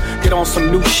denim. Get on some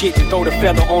new shit and throw the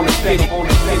feather on the fitting.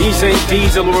 These ain't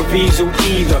Diesel or Diesel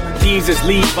either. These is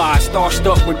Levi's, starched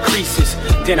up with creases.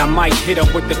 Then I might hit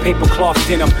up with the paper cloth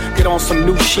denim. Get on some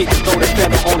new shit and throw the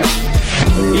feather on the.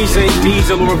 These ain't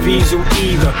Diesel or Diesel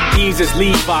either. These is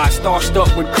Levi's, starched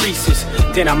up with creases.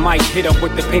 Then I might hit up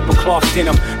with the paper cloth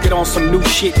denim. Get on some new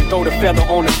shit and throw the feather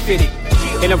on the fitting.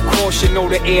 And of course you know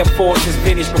the Air Force is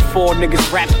vintage. Before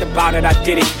niggas rapped about it, I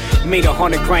did it. Made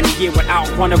 $100 grand a year without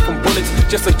running from bullets.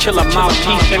 Just a killer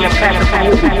mouthpiece in the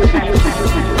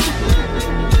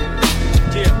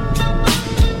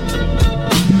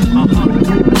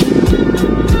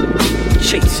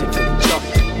chasing for the jump.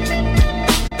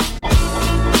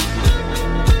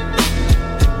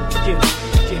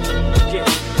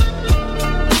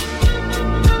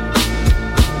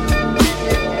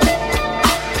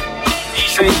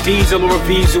 Ain't Diesel or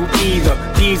Diesel either.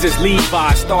 These is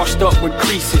Levi's, starched up with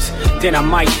creases. Then I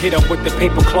might hit up with the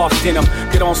paper cloth denim.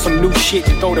 Get on some new shit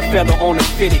and throw the feather on the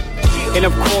fitted. And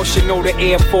of course you know the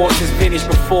Air Force is vintage.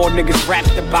 Before niggas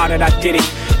rapped about it, I did it.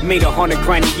 Made $100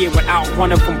 grand a year without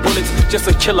running from bullets. Just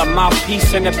a killer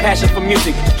mouthpiece and a passion for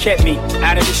music kept me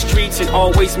out of the streets and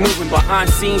always moving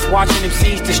behind scenes, watching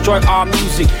MCs destroy our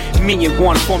music. Me and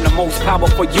one form the most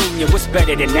powerful union. What's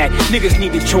better than that? Niggas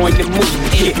need to join the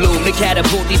movement. In bloom, the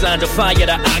catapult, these lines of fire,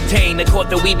 the octane. The court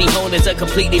that we be holding is a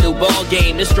completely new ball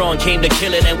game. The strong came to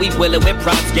kill it and we will it with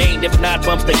props gained. If not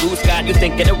bumps the goose god, you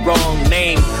thinking the wrong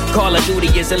name. Call of Duty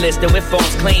is enlisted with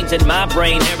false claims in my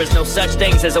brain. There is no such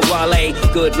things as a Wale.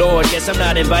 Good Lord, guess I'm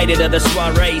not invited to the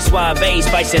soiree. Suave,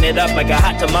 spicing it up like a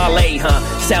hot tamale, huh?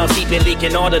 Sound seeping,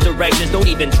 leaking all the directions. Don't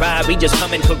even try, we just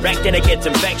come and correct and it gets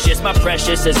infectious. My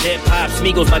precious is hip-hop,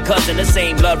 Smeagol's my cousin. The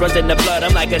same blood runs in the blood,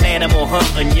 I'm like an animal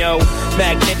hunting, yo.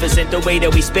 Magnificent the way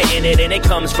that we spitting it, and it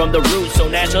comes from the roots, so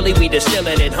naturally we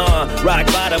distilling it, huh? Rock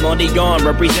bottom on the arm,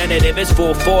 representative is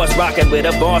full force, rocking with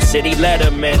a Boss City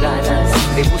Letterman. Ganas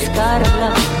de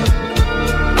buscarla,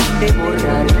 de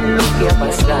borrar lo que ha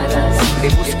pasado. Ganas de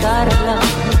buscarla,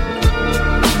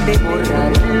 de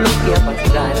borrar lo que ha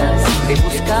pasado. Ganas de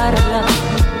buscarla,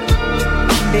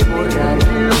 de borrar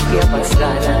lo que ha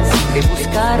pasado. Ganas de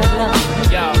buscarla.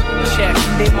 Yo, check.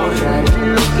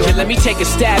 Yeah, let me take a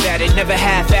stab at it. Never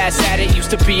half-ass at it.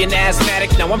 Used to be an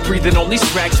asthmatic. Now I'm breathing only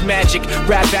Strax magic.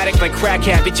 Rap addict like crack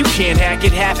habit. You can't hack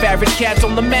it. Half-average cats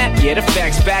on the map. Yeah, the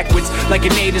facts backwards. Like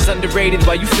an 8 is underrated.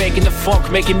 While you faking the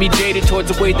funk, making me jaded towards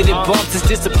the way that it bumps. It's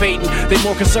dissipating. They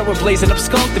more concerned with blazing up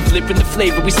skunk than flipping the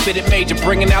flavor. We spit it major,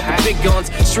 bringing out the big guns.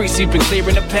 Street sweeping,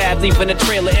 clearing the path, leaving a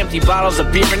trail of empty bottles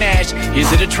of beer and ash.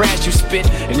 Is it a trash you spit?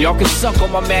 And y'all can suck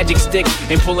on my magic stick.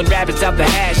 Ain't pulling rabbits out the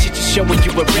hash. Shit just showing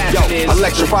you what rap is.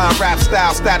 Electrifying rap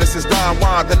style, status is Don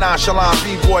Juan, the nonchalant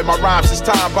B-boy. My rhymes is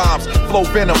time bombs, flow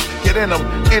venom. Get it in them.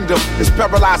 End them. It's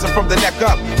paralyzing from the neck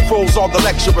up. Froze all the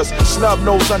lecturers. Snub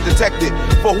nose undetected.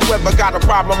 For whoever got a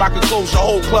problem, I could close your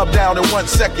whole club down in 1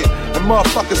 second. And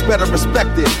motherfuckers better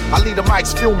respect it. I leave the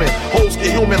mics fuming. Hoes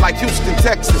get human like Houston,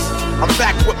 Texas. I'm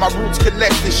back with my roots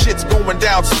connected. Shit's going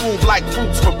down smooth like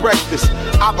fruits for breakfast.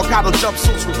 Avocado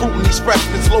jumpsuits recruiting these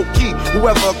freshmen. Low key,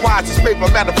 whoever acquires this paper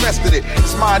manifested it.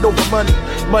 It's mind over money,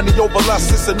 money over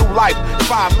lust. It's a new life.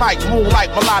 5 mic, moonlight,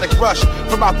 melodic rush.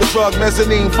 From out the drug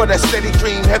mezzanine for that steady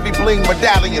dream. Heavy bling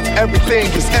medallions. Everything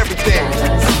is everything.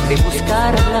 De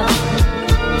buscarla,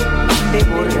 de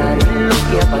borrar lo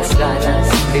que amas ganas,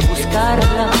 de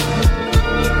buscarla,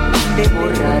 de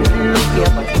borrar lo que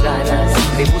amas ganas,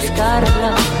 de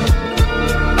buscarla,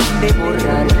 de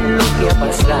borrar lo que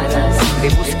amas ganas, de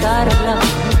buscarla,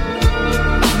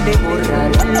 de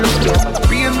borrar lo que amas.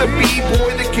 Being the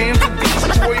B-boy that came to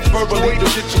Detroit, verbally to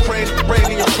get your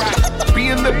brain in your rack.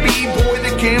 Being the B-boy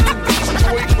that came to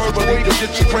Detroit, verbally to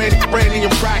get your brain in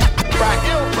your rack.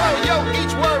 Ill flow, yo,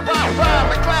 each word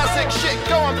rhyme, a classic shit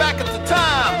going back at the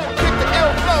time. Kick the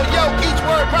ill flow, yo, each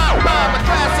word rhyme, a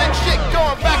classic shit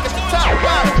going back at the time.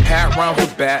 Hat rhymes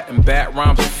with bat and bat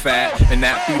rhymes with fat, and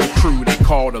that be the crew they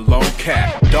call the lone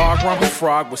cat. Dog rhymes with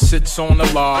frog, what sits on the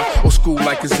log, or school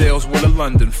like gazelles with a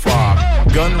London fog.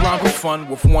 Gun rhymes with fun,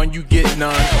 with one you get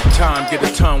none. Time get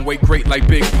a ton, weight great like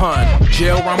Big Pun.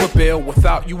 Jail rhyme with bail,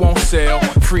 without you won't sell.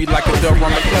 Free like a dove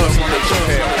rhyme with love,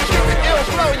 Ill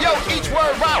flow, yo, each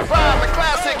word rhyme, a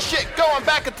classic shit going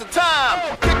back at the time.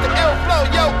 Kick the ill flow,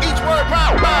 yo, each word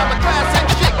rhyme, a classic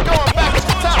shit going back at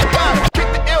the time. Kick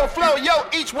the ill flow, yo,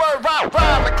 each word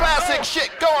rhyme, a classic shit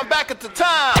going back at the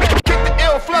time. Kick the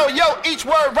ill flow, yo, each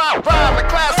word rhyme, a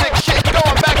classic shit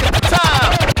going back at the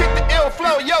time. Kick the ill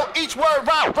flow, yo, each word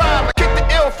rhyme, kick the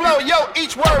ill flow, yo,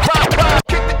 each word rhyme,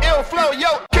 kick the ill flow,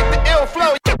 yo, kick the ill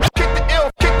flow, kick the ill,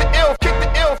 kick the ill, kick the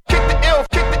ill, kick the ill,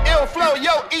 kick the ill flow,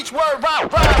 yo, each word rhyme,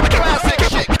 classic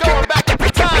shit going back at the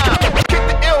time. Kick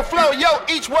the ill flow, yo,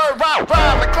 each word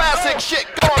rhyme, a classic shit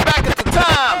going back at the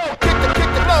time. Kick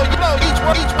the flow, yo, each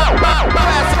word classic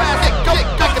shit going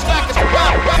back at the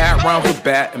time. Hat rhymes with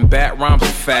bat and bat rhymes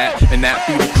with fat, and that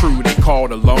be the crew they call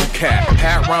the lone cat.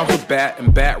 Hat rhymes with bat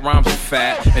and bat rhymes with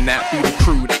fat, and that be the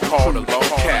crew they call the lone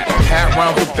cat. Hat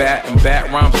rhymes with bat and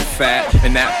bat rhymes with fat,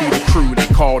 and that be the crew they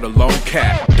call the lone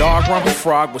cat. Dog rhymes with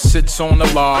frog, what sits on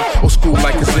the log, or school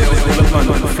like gazelles with a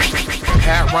London.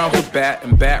 Hat rhymes with bat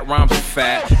and bat rhymes with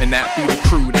fat, and that be the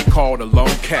crew they call the lone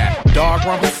cat. Dog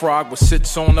rhymes with frog, what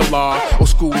sits on the log, or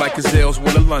school like gazelles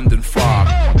with a London fog.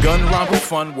 Gun rhymes with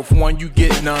fun, with one you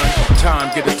get none.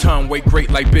 Time get a ton, weight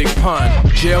great like Big Pun.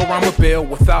 Jail rhyme with bail,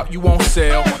 without you won't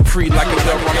sell. Free like a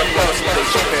dove rhyme with love,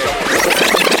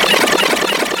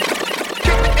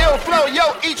 Ill flow,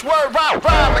 yo, each word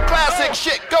rhyme, a classic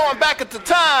shit going back at the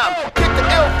time. Kick the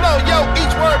ill flow, yo,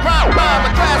 each word rhyme,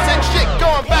 a classic shit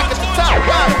going back at the time.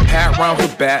 Hat rhymes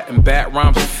with bat and bat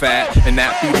rhymes with fat, and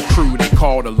that be the crew they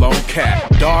call the lone cat.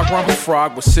 Dog rhymes with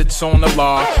frog, what sits on the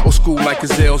log, or school like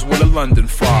gazelles with a London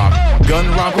fog. Gun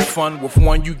rhymes with fun, with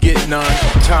one you get none.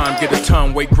 Time get a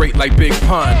ton, weight great like Big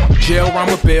Pun. Jail rhyme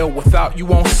with bail, without you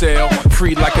won't sell.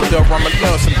 Free like a dove rhyme with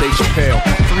love, some Dave Chappelle.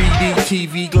 3D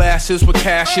TV glasses with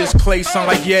cashes, clay sound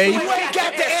like yay.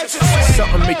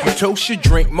 Something make you toast your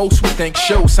drink. Most would think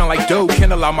shows sound like dough.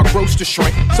 Can't allow my gross to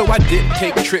shrink. So I dip,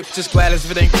 take trips, just glad as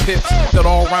if it ain't pips. That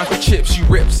all rhymes with chips, you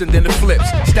rips and then it flips.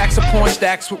 Stacks upon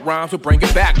stacks with rhymes will bring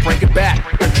it back, bring it back.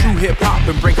 A true hip hop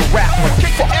and bring a rap.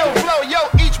 Kick the ill flow, yo,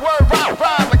 each word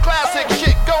rhyme, a classic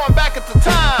shit going back at the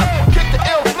time. Kick the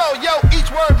ill flow, yo, each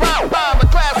word rhyme, a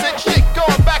classic shit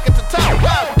going back at the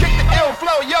time. Kick the ill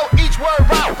flow, yo, each word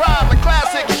rhyme, a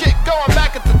classic shit going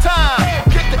back at the time.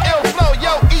 Kick the ill flow,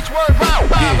 yo, each word rhyme,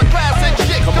 a classic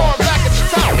shit going back at the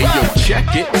time. Hey yo,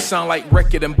 check it. It sound like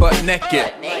record and butt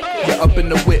naked. You're up in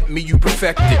the whip, me, you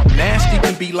perfect it. Nasty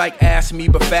can be like ask me,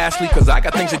 but fastly, cause I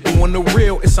got things to do on the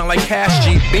real. It sound like Cash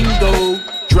G, bingo.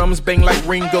 Drums bang like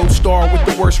Ringo, star with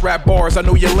the worst rap bars, I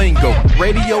know your lingo.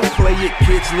 Radio play it,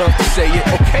 kids love to say it.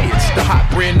 Okay, it's the hot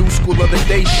brand new school of the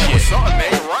day shit.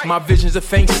 My vision's a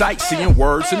faint sight, seeing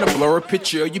words in a blurry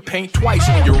picture. You paint twice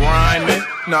when you're rhyming.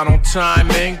 Not on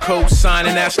timing,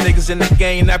 co-signing ass niggas in the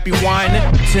game that be whining.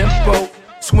 Tempo.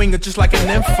 Swinging just like an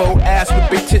info, ass with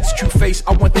big tits, true face,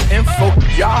 I want the info.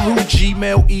 Yahoo,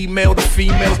 Gmail, email the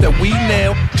females that we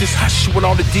nail. Just hush with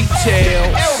all the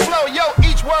details. Ill flow, yo,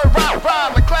 each word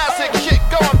rhyme, a classic shit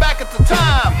going back at the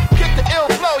time. Kick the ill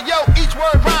flow, yo, each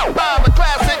word rhyme, a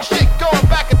classic shit going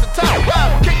back at the time.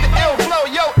 Kick the ill flow,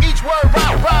 yo, each word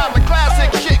rhyme, a classic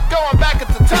shit going back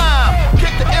at the time.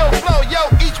 Kick the ill flow, yo,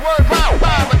 each word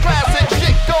rhyme, a classic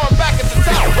shit going back at the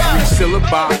time.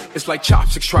 syllabi. It's like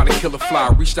chopsticks trying to kill a fly.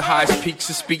 Reach the highest peaks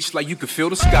of speech like you can feel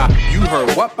the sky. You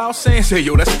heard what about saying? Say,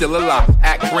 yo, that's still a lie.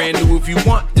 Act brand new if you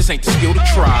want, this ain't the skill to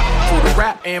try. For the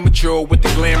rap amateur with the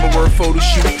glamour, photo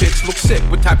shoot pics look sick.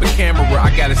 What type of camera?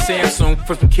 I got a Samsung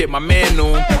from some kid my man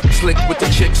knew him. Slick with the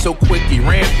chick so quick he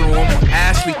ran through him.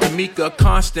 Ashley, Tamika,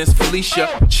 Constance, Felicia,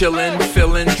 chillin',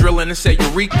 fillin', drillin', and say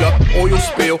Eureka. Oil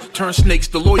spill, turn snakes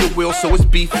the lawyer will, so it's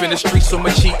beef in the street, so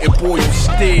much heat it boils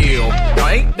still. Now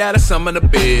ain't that a sum of the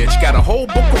bitch? Got a whole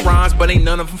book of rhymes, but ain't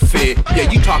none of them fit. Yeah,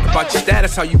 you talk about your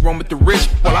status, how you roam with the rich,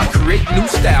 while I create new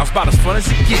styles, about as fun as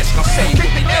it gets. Now say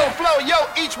kick the ill flow, yo,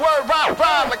 each word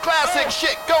rhyme, the classic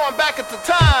shit going back at the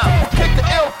time. Kick the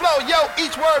ill flow, yo,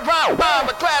 each word rhyme,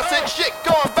 the classic shit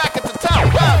going back at the time.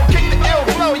 Kick the ill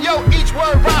flow, yo, each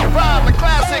word rhyme, the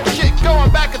classic shit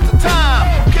going back at the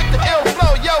time. Kick the ill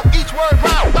flow, yo, each word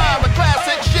rhyme, the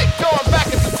classic shit going back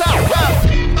at the time.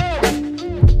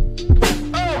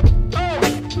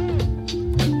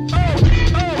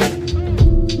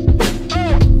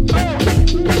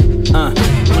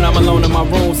 When I'm alone in my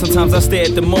room, sometimes I stare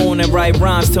at the moon and write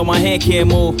rhymes till my hand can't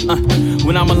move.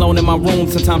 When I'm alone in my room,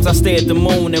 sometimes I stare at the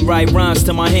moon and write rhymes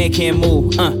till my hand can't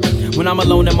move. When I'm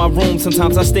alone in my room,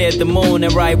 sometimes I stare at the moon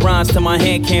and write rhymes till my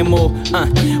hand can't move.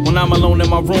 When I'm alone in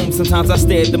my room, sometimes I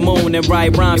stare at the moon and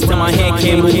write rhymes till my hand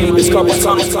can't move. It's called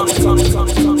tunnel.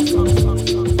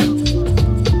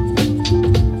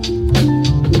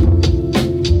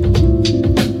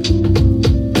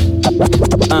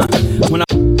 When I when I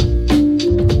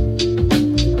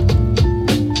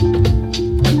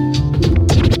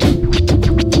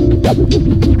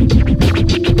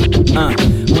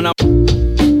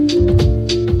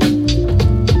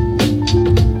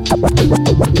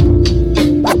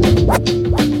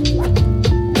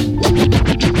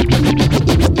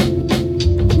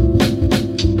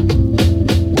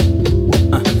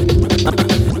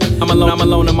I'm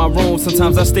alone in my room,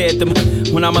 sometimes I stare at the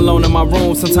moon. When I'm alone in my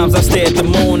room, sometimes I stare at the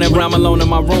moon. And when I'm alone in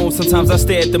my room, sometimes I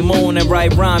stare at the moon and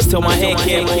write rhymes till my hand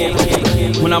can't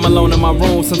move. When I'm alone in my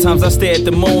room, sometimes I stare at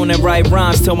the moon and write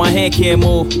rhymes till my hand can't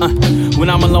move. When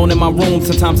I'm alone in my room,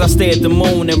 sometimes I stare at the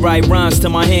moon and write rhymes till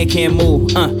my hand can't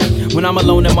move. When I'm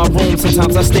alone in my room,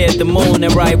 sometimes I stare at the moon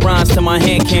and write rhymes till my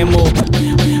hand can't move.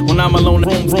 When I'm alone in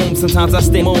the room, sometimes I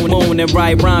stay moon and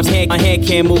write rhymes, my hand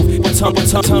can't move.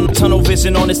 Tunnel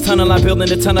vision on this tunnel, I'm building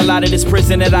the tunnel out of this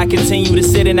prison that I continue to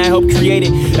sit in, I helped create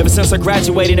it. Ever since I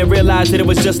graduated and realized that it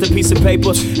was just a piece of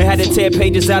paper, and had to tear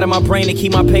pages out of my brain to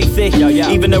keep my pay thick.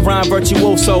 Even the rhyme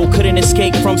virtuoso couldn't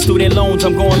escape from student loans,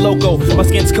 I'm going loco. My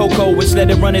skin's cocoa, which led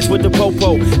to runners with the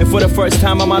popo. And for the first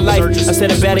time in my life, I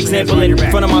set a bad example in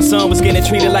front of my son, was getting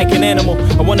treated like an animal.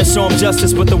 I wanna show him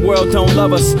justice, but the world don't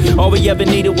love us. All we ever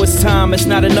needed was time, it's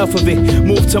not enough of it.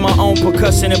 Move to my own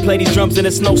percussion and play these drums in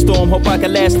a snowstorm. Hope I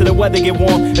can last till the weather get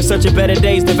warm. In search of better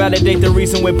days to validate the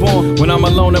reason we're born. When I'm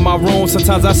alone in my room,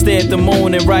 sometimes I stare at the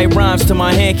moon and write rhymes till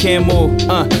my hand can't move.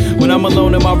 When I'm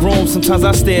alone in my room, sometimes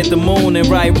I stare at the moon and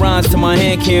write rhymes till my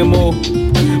hand can't move.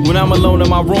 When I'm alone in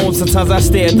my room, sometimes I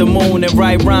stare at the moon and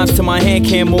write rhymes till my hand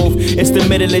can't move. It's the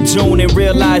middle of June and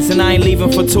realizing I ain't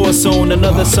leaving for tour soon.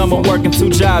 Another summer working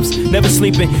 2 jobs, never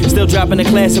sleeping, still dropping a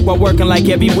classic while working like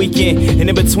every weekend. And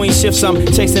in between shifts I'm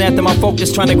chasing after my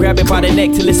focus, trying to grab it by the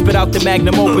neck till it spit out the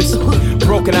magnum opus.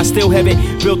 Broken, I still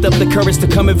haven't built up the courage to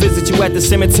come and visit you at the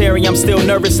cemetery. I'm still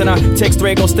nervous and I text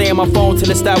Ray gon' stay on my phone till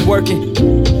it stop working.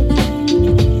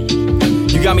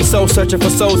 You got me soul searching for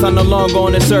souls I no longer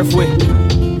on this earth with.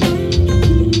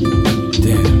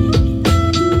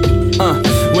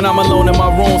 When I'm alone in my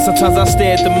room, sometimes I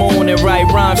stare at the moon and write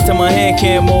rhymes till my hand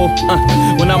can't move.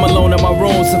 When I'm alone in my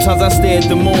room, sometimes I stare at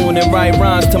the moon and write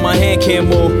rhymes till my hand can't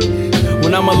move.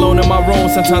 When I'm alone in my room,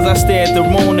 sometimes I stare at the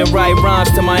moon and write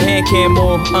rhymes till my hand can't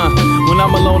move. When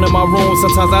I'm alone in my room,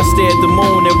 sometimes I stare at the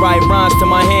moon and write rhymes till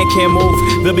my hand can't move.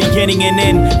 The beginning and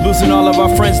end, losing all of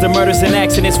our friends, the murders and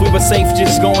accidents. We were safe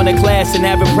just going to class and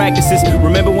having practices.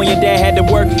 Remember when your dad had to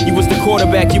work? You was the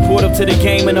quarterback. You pulled up to the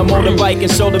game in a motorbike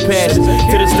and shoulder pads.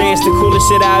 To this day, it's the coolest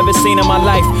shit I ever seen in my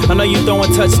life. I know you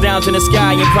throwing touchdowns in the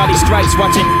sky and probably strikes.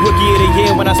 Watching Rookie of the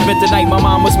Year when I spent the night. My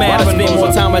mom was mad. I spent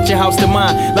more time at your house than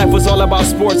mine. Life was all about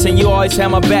sports and you always had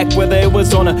my back, whether it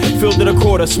was on a field of the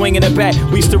court or swinging it back.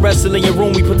 We used to wrestle in your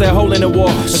room, we put that hole in the wall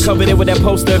and covered it with that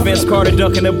poster of Vince Carter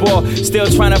dunking the ball. Still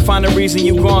trying to find a reason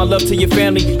you gone, love to your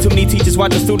family. Too many teachers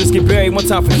watching students get buried, one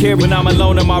time for Carrie. When I'm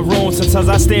alone in my room, sometimes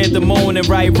I stare at the moon and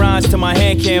write rhymes till my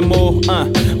hand can't move.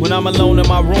 When I'm alone in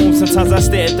my room, sometimes I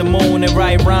stare at the moon and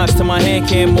write rhymes till my hand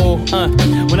can't move.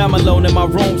 When I'm alone in my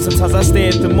room, sometimes I stare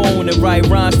at the moon and write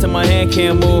rhymes till my hand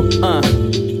can't move.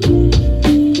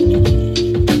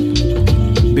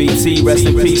 BT, rest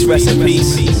in peace, rest in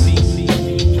peace.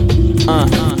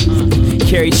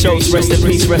 Carrie Schultz, rest in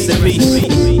peace, rest in peace.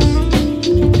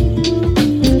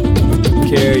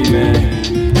 Carrie, man.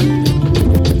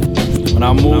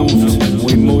 When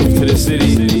we moved to the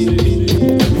city,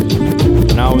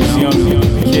 when I was a young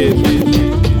kid,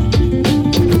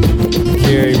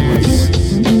 Carrie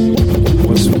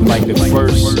was like the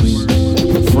first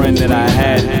friend that I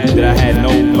had no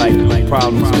like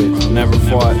problems with. Never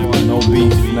fought, no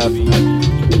beef, nothing.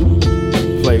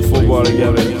 Played football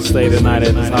together, stayed the night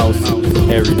at his house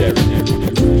every day.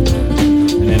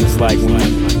 And then it's like when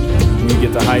you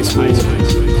get to high school,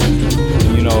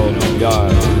 you know, I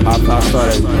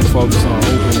started focusing on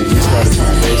hooping and he started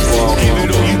playing baseball. Give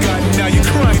it all you got, now you're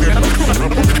crying.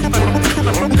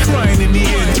 I'm crying in the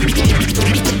end.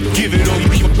 Give it all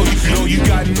you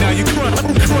got, now you're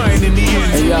crying in the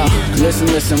end. Hey yo,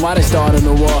 listen, why they started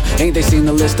the war? Ain't they seen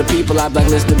the list of people I've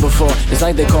blacklisted before? It's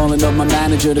like they calling up my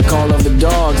manager to call up the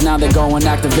dogs. Now they go and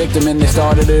act the victim and they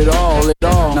started it all.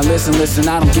 Now listen,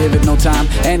 I don't give it no time.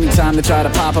 Anytime they try to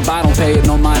pop up, I don't pay it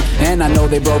no mind. And I know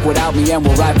they broke without me and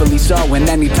will rightfully so. And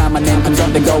anytime my name comes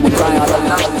up, they go and cry out.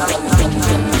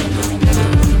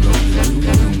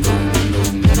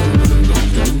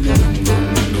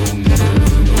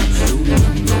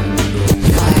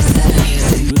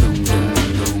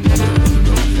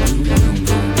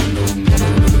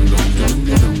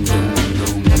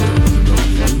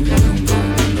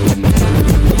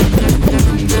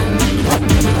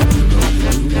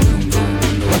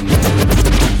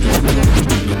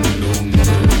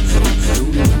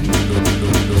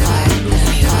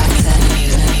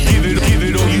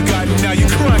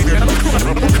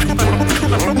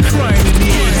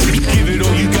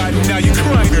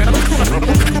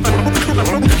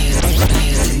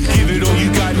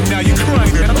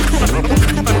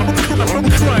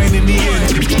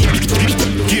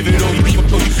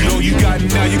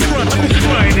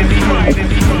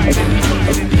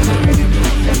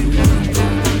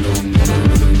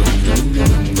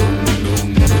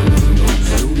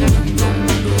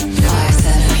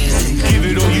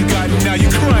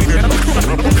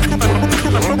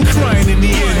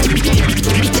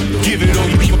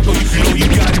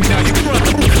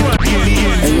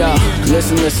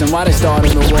 Why they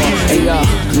started the war? Hey yo,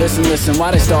 listen,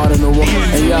 why they started the war?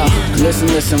 Hey yo,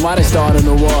 listen, why they started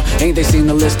the war? Ain't they seen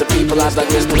the list of people I've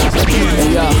blacklisted?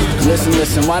 Hey yo,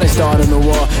 listen, why they started the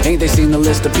war? Ain't they seen the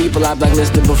list of people I've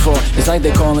blacklisted before? It's like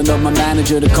they calling up my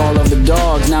manager to call up the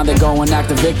dogs. Now they go and act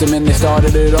the victim and they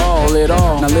started it all.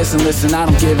 Now listen, I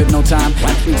don't give it no time.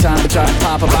 Anytime they try to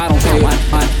pop up, I don't pay it.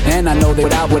 And I know they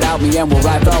without me and will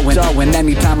right though. And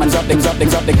anytime I'm up, they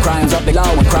crying up, they low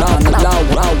and crying low.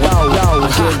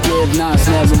 Give, nah, it's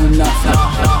never enough.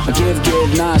 I give,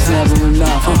 nah, it's never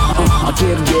enough. I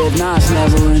give, nah, it's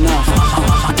never enough.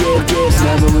 I give, it's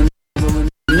never enough.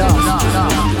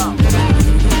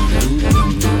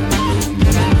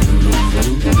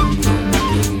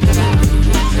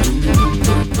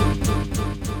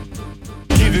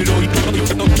 Give it all you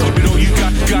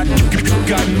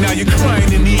got, now you're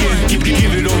crying in the end.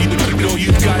 Give it all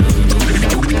you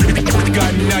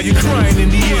got, now you're crying in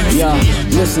the end. Yo,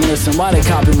 listen, why they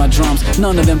copy my drums?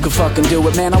 None of them could fucking do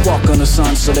it, man. I walk on the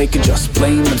sun so they could just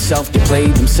blame themselves. They play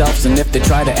themselves, and if they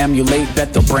try to emulate,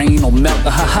 bet their brain will melt.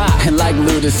 And like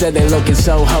Luda said, they looking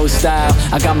so hostile.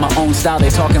 I got my own style, they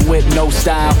talking with no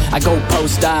style. I go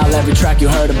post style, every track you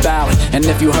heard about. And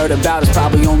if you heard about, it's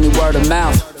probably only word of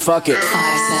mouth. Fuck it.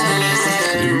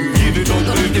 Give it all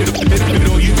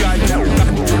you got,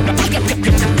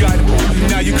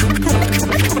 now you're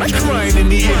crying in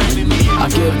the end. I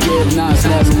give, nah, it's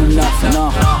never enough. No,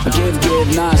 I give,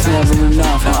 nah, it's never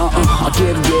enough. I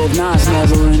give, nah, it's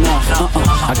never enough.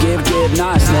 I give,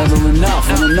 nah, it's never enough.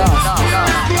 And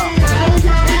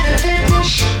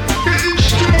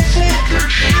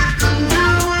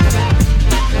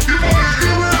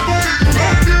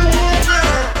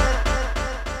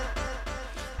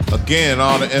Again,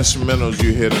 all the instrumentals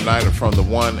you hear tonight are from the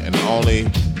one and only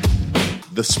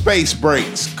The Space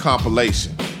Breaks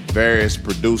compilation. Various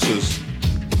producers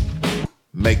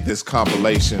make this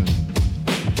compilation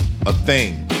a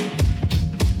thing.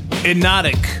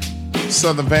 Hypnotic.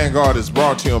 Southern Vanguard is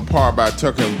brought to you in part by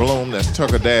Tucker and Bloom. That's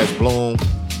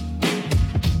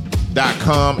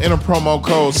tucker-bloom.com. Enter promo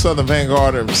code Southern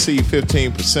Vanguard and receive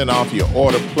 15% off your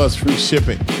order plus free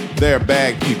shipping. They're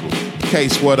bag people.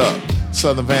 Case, what up?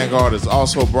 Southern Vanguard is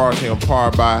also brought to you in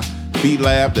part by Beat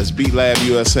Lab. That's Beat Lab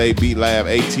USA, Beat Lab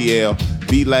ATL,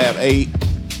 Beat Lab ATX,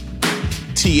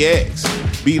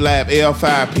 Beat Lab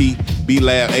L5P, Beat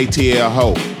Lab ATL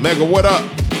Ho. Mega, what up?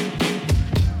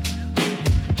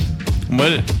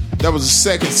 What? That was the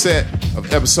second set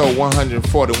of episode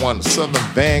 141 of Southern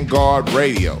Vanguard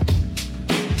Radio.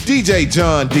 DJ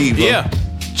John Diva. Yeah,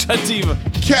 John Diva.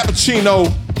 Cappuccino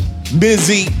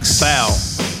Mizeeks.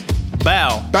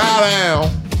 Bow down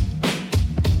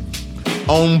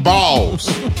on balls.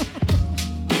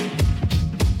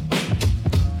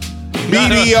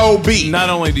 BDOB. Not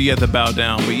only do you have to bow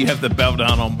down, but you have to bow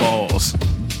down on balls.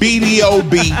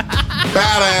 BDOB.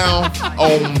 Bow down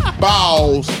on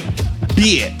balls,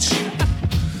 bitch.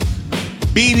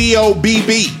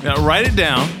 BDOBB. Now write it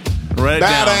down. Bow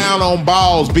down on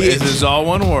balls, bitch. This is all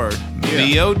one word.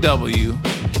 B-O-W.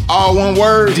 All one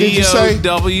word, did you say?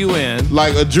 D-O-W-N.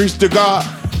 Like Idris Degas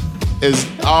is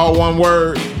all one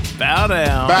word. Bow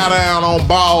down. Bow down on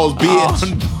balls,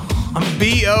 bitch.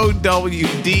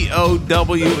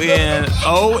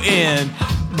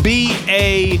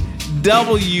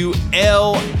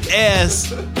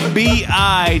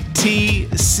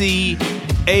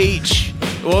 B-O-W-D-O-W-N-O-N-B-I-T-C-H.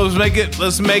 Well,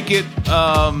 let's make it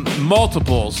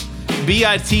multiples.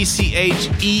 B-I-T-C-H-E-S.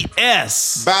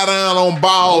 Bow down on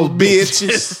balls,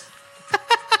 bitches.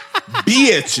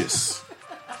 Bitches.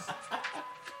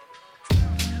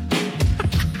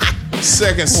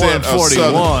 Second set of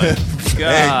Southern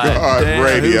God damn,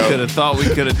 Radio. Who could have thought we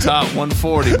could have topped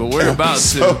 140, but we're about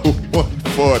to.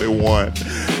 141.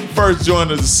 First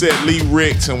joint of the set, Lee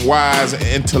Ricks and Wise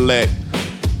Intellect.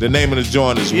 The name of the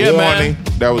joint is Warning. Man.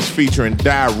 That was featuring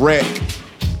Direct.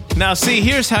 Now, see,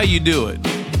 here's how you do it.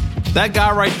 That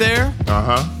guy right there.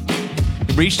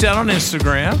 He reached out on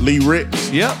Instagram. Lee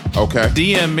Ricks. Yep. Okay.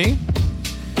 DM me.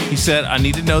 He said, I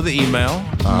need to know the email.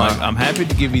 I'm like, I'm happy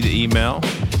to give you the email.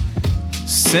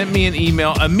 Sent me an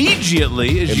email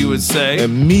immediately, as you would say.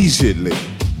 Immediately.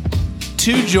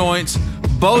 2 joints.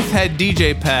 Both had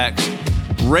DJ packs.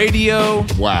 Radio.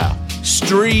 Wow.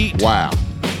 Street. Wow.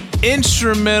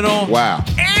 Instrumental. Wow.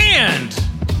 And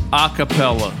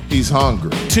acapella. He's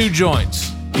hungry. 2 joints.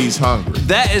 He's hungry.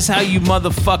 That is how you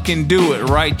motherfucking do it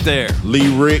right there. Lee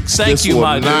Ricks, this will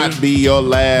not be your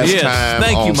last time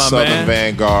on Southern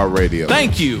Vanguard Radio.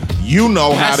 Thank you. You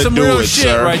know how to do it, sir. That's some real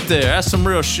shit right there. That's some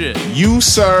real shit. You,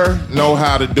 sir, know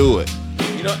how to do it.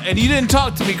 You know, and you didn't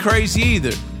talk to me crazy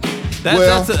either.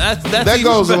 That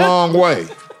goes a long way.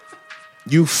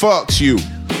 You fucks you.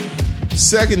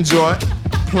 Second joint,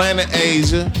 Planet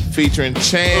Asia, featuring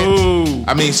Chance.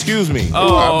 I mean, excuse me.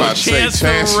 Oh, I'm about to Chance say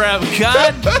Chance. the Rap.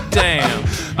 God damn.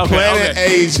 Okay, Planet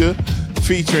Asia,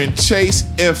 featuring Chase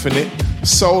Infinite,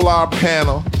 Solar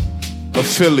Panel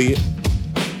affiliate,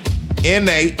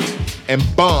 Innate, and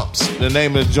Bumps. The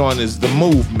name of the joint is The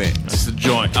Movement. That's the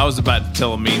joint. I was about to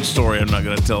tell a mean story. I'm not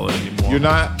going to tell it anymore. You're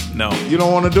not? No. You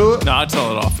don't want to do it? No, I'll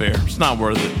tell it off air. It's not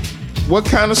worth it. What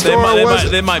kind of story was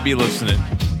it? They might be listening.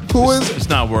 Who is it? It's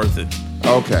not worth it.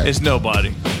 Okay. It's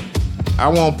nobody. I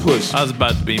won't push. I was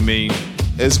about to be mean.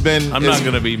 I'm not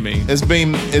going to be mean. It's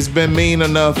been mean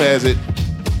enough as it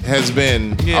has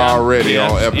been already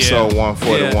on episode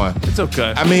 141. Yeah, it's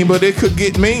okay. I mean, but it could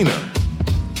get meaner.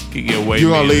 Could get way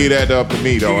You're going to meaner. leave that up to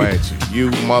me, though, ain't you?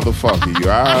 You motherfucker. You.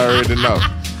 I already know.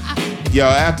 Yo,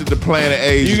 after the Planet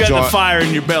Asia You got joint, the fire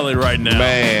in your belly right now.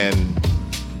 Man.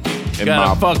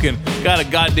 Got a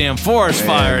goddamn forest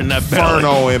fire in that belly.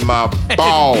 Inferno in my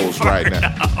balls right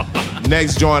now.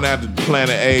 Next joint after the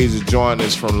Planet Asia joint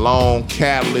is from Lone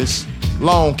Catalyst.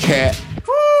 Lone Cat.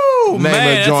 Woo, Name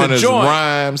man, of the joint that's a is joint.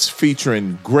 Rhymes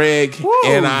featuring Greg, Woo.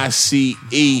 Nice.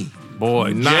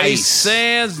 Boy, Nice. Jay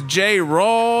Sands, Jay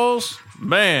Rawls,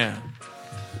 man.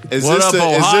 Is What this up, the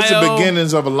Ohio?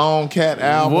 beginnings of a Lone Cat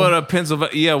album? What up,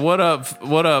 Pennsylvania? Yeah, what up?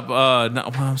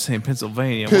 I'm saying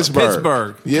Pennsylvania.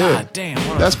 Pittsburgh. Yeah. God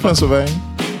damn. That's Pennsylvania.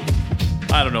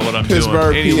 I don't know what I'm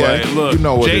Pittsburgh, doing. Anyway, PA. look, You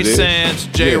know what Jay it is. Sands,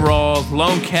 Jay Yeah. Rawls,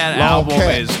 Lone Cat Lone album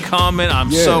Cat. is coming.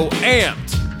 I'm Yeah. so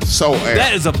amped. So amped.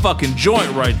 That is a fucking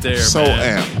joint right there, So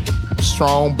man. amped.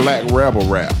 Strong black rebel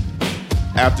rap.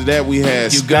 After that, we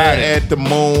had You Stare got it. at the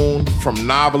Moon from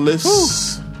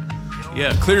Novelists.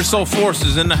 Yeah, Clear Soul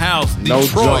Forces in the house. No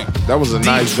Detroit. joint. That was a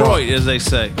nice Detroit, joint. as they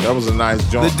say. That was a nice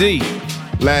joint. The D.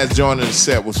 Last joint in the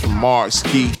set was from Mark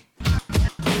Ski,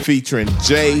 featuring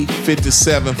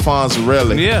J57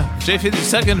 Fonzarelli. Yeah, J50's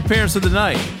second appearance of the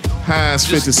night. Heinz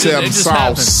Just- 57 it just Sauce.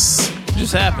 happens. It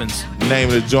just happens. Name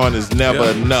of the joint is Never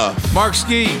Yep. Enough. Mark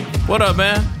Ski, what up,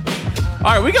 man?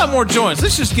 All right, we got more joints.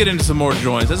 Let's just get into some more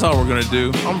joints. That's all we're going to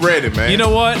do. I'm ready, man. You know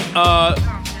what?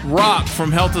 Rock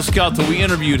from Helter Skelter, we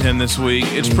interviewed him this week.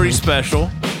 It's pretty special.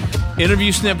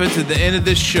 Interview snippets at the end of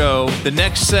this show. The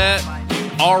next set,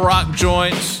 all rock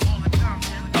joints,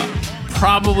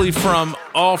 probably from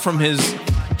his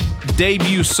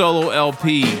debut solo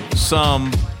LP,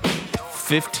 some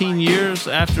 15 years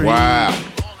after Wow.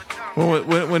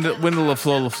 When did La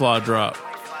Fla drop?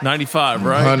 95,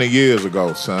 right? 100 years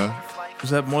ago, son. Was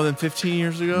that more than 15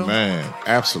 years ago? Man,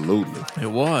 absolutely.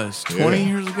 It was. 20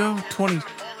 years ago? 20.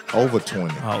 Over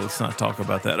 20. Oh, let's not talk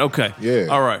about that. Okay. Yeah.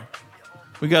 All right.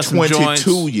 We got some 22 joints.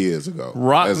 years ago.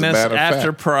 Rockness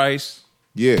After Price.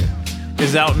 Yeah.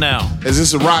 Is out now. Is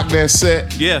this a Rockness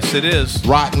set? Yes, it is.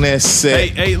 Rockness set.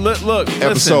 Hey, look.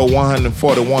 Episode listen.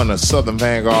 141 of Southern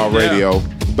Vanguard Radio.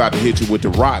 We about to hit you with the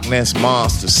Rockness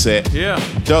Monster set. Yeah.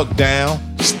 Duck down,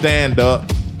 stand up.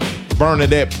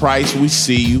 Bernadette Price, we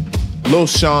see you. Lil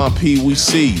Sean P, we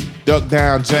see you. Duck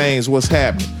down James, what's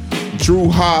happening? Drew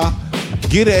Ha,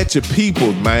 get at your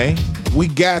people, man. We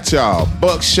got y'all.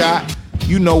 Buckshot,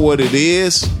 you know what it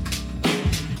is.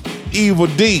 Evil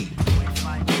D.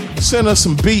 Send us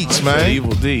some beats, man.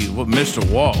 Evil D. What, Mr.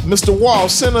 Wall? Mr. Wall,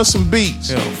 send us some beats.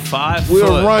 Yo, 5 We'll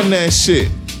foot. run that shit.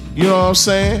 You know what I'm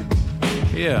saying?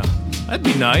 Yeah. That'd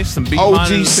be nice. Some beat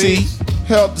OGC,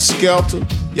 Helter Skelter.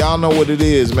 Y'all know what it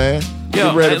is, man.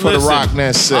 Get ready for the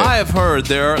Rockness set. I have heard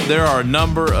there are a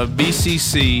number of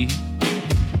BCC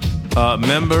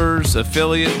members,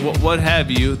 affiliate, what have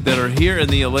you, that are here in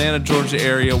the Atlanta, Georgia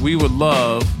area. We would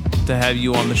love to have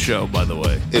you on the show, by the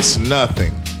way. It's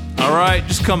nothing. All right,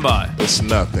 just come by. It's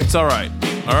nothing. It's all right.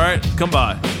 All right, come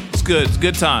by. It's good. It's a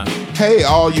good time. Hey,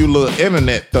 all you little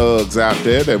internet thugs out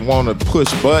there that want to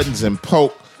push buttons and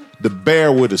poke the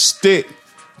bear with a stick,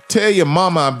 tell your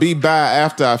mama I'll be by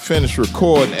after I finish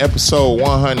recording episode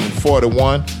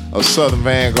 141 of Southern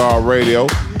Vanguard Radio.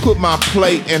 Put my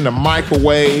plate in the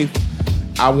microwave.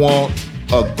 I want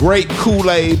a great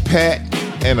Kool-Aid pack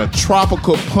and a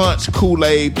tropical punch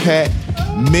Kool-Aid pack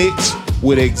mixed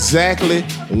with exactly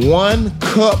 1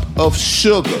 cup of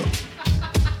sugar.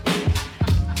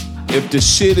 If the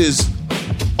shit is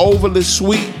overly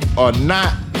sweet or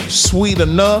not sweet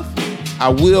enough, I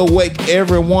will wake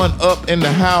everyone up in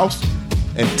the house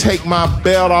and take my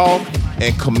belt off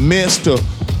and commence to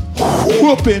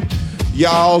whooping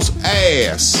y'all's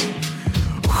ass.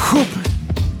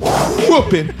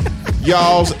 Whooping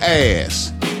y'all's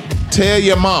ass. Tell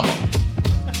your mama.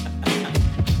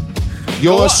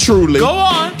 Yours truly. Go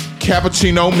on.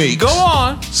 Cappuccino Meeks. Go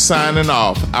on. Signing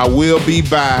off. I will be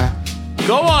by.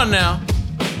 Go on now.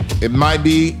 It might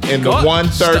be in the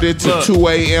 1:30 to 2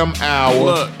 a.m. hour.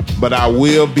 Look. But I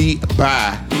will be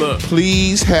by. Look.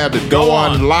 Please have the door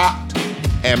unlocked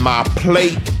and my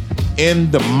plate in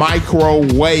the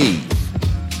microwave.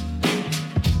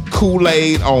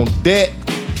 Kool-Aid on deck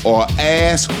or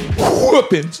ass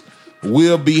whoopings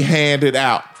will be handed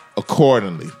out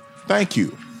accordingly. Thank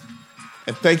you.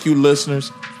 And thank you,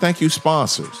 listeners. Thank you,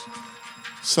 sponsors.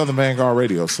 Southern Vanguard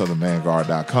Radio,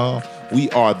 southernvanguard.com. We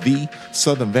are the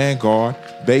Southern Vanguard.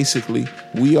 Basically,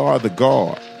 we are the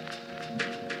guard.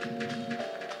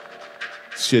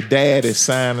 Your dad is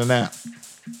signing out.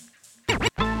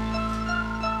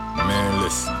 Man,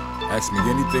 listen. Ask me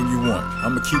anything you want.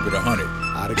 I'ma keep it 100.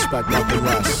 I'd expect nothing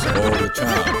less. All the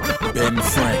time. Ben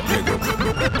Frank, nigga.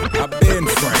 I been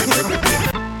Frank, nigga.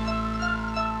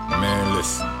 Man,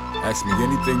 listen. Ask me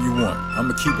anything you want.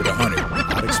 I'ma keep it 100.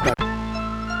 I'd expect.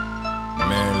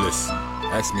 Man, listen.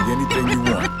 Ask me anything you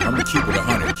want. I'ma keep it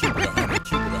 100. Keep it 100.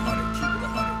 Keep it 100. Keep it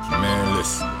 100. Man,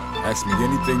 listen. Ask me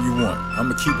anything you want.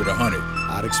 I'ma keep it 100.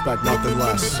 I'd expect nothing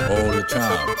less. All the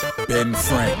time. Ben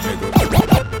Frank, nigga.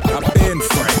 I been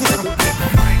Frank, nigga.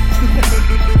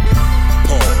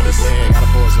 Pause. Yeah, gotta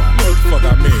pause that. What the fuck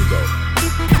I mean, though?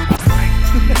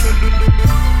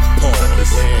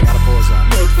 Pause. Yeah, gotta pause that.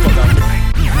 What the fuck I mean?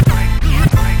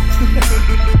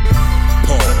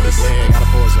 Pause. Yeah, gotta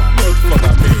pause that. What the fuck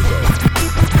I mean, though?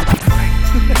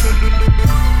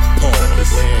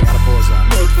 Pause. Yeah, gotta pause that.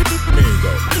 What the fuck I mean,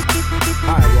 though?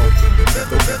 Alright, well,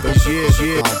 those years,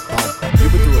 you've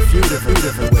been through a few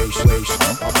different ways,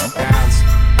 downs.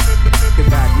 Get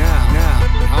back now.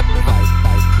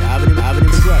 I haven't even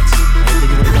regrets.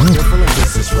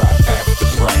 This is rock after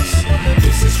price.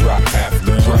 This is rock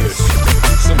after price.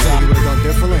 Sometimes we done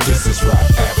differently. This is rock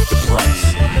after price.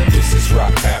 This is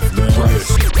rock after price.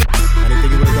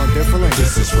 Anything you would've done differently?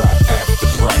 This is rock after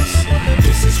price.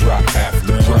 This is rock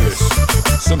after price.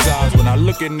 Sometimes when I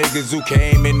look at niggas who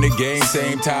came in the game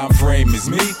same time frame as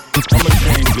me, I'm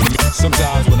ashamed of me.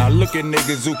 Sometimes when I look at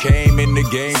niggas who came in the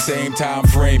game same time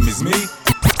frame as me.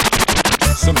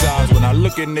 Sometimes when I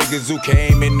look at niggas who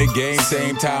came in the game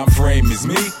same time frame as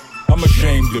me, I'm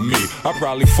ashamed of me. I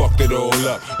probably fucked it all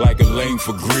up like a lame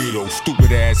for Greedo.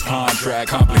 Stupid ass contract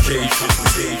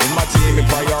complications. And my team in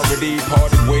priority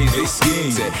parted ways, they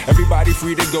schemed. Said everybody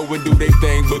free to go and do their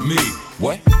thing but me.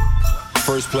 What?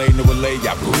 First play in the LA,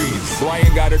 I breathe. So I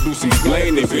ain't gotta do some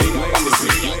explaining.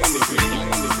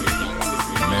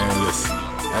 Man, listen.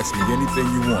 Ask me anything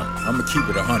you want. I'ma keep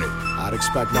it 100. I'd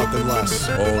expect nothing less.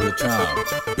 All the time.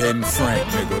 Ben Frank,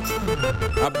 nigga.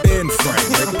 I been Frank,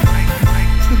 nigga.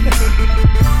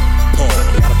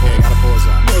 Pause. Gotta pause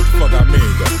that. What the fuck I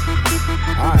mean, though?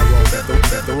 Alright, well,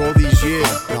 after all these years,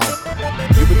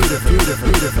 you've been through a few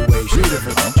different ways,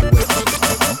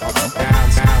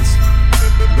 downs.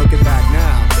 Looking back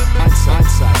now,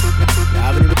 hindsight. You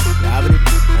haven't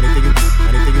anything.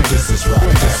 This is right.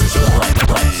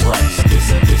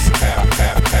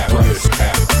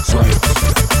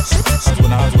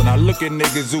 When I look at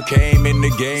niggas who came in the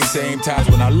game, same times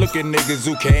when I look at niggas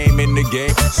who came in the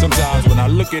game. Sometimes when I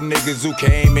look at niggas who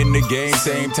came in the game,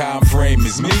 same time frame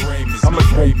as me.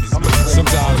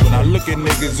 Sometimes when I look at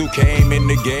niggas who came in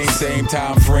the game, same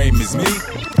time frame as me.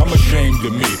 I'm ashamed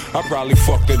of me. I probably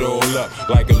fucked it all up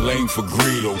like a lame for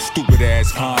Greedo. Stupid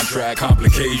ass contract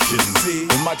complications.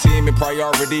 When my team in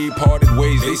priority parted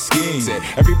ways, they schemed. Said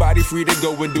everybody free to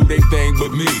go and do their thing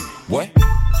but me. What?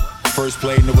 First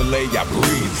play to LA, I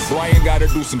breathe. So I ain't gotta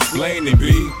do some explaining,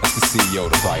 B. That's the CEO,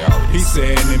 the priority. He's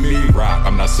saying to me, Rock,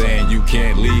 I'm not saying you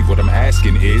can't leave. What I'm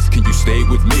asking is, can you stay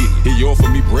with me? He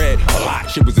offered me bread, a lot.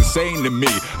 Shit was insane to me.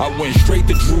 I went straight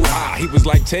to Drew High. He was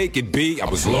like, take it, B. I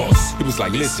was lost. He was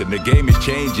like, listen, the game is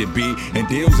changing, B. And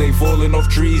deals ain't falling off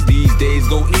trees. These days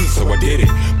go east, so I did it.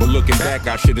 But looking back,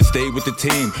 I should've stayed with the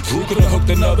team. Drew could've hooked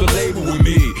another label with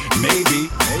me. Maybe.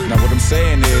 Now what I'm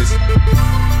saying is,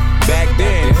 back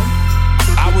then,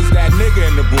 I was that nigga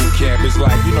in the boot camp. It's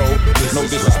like, you know, no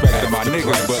disrespect to my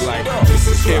niggas, but like, if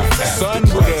son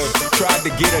would've tried to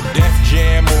get a Def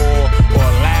Jam or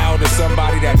Loud or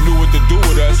somebody that knew what to do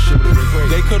with us,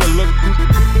 they could've looked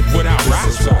without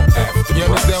raps on. You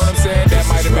understand what I'm saying? That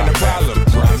might have been a problem.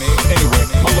 I mean, anyway,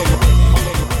 I'm looking.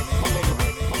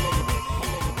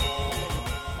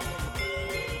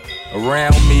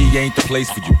 Around me ain't the place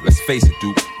for you, let's face it,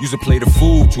 dude. Use a plate of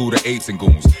food to the apes and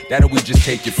goons. That'll we just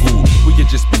take your food. We could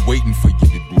just be waiting for you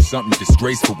to do something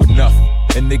disgraceful with nothing.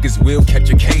 And niggas will catch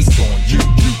a case on you.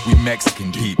 We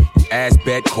Mexican deep. You ass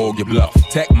bet, call your bluff.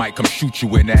 Tech might come shoot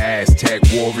you in the ass, tag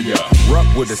warrior. Ruck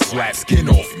with a slap skin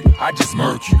off you. I just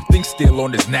murk you. Think still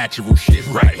on this natural shit,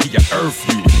 right? He got earth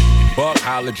you. Buck,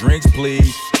 holler, drinks,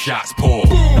 please. Shots pour.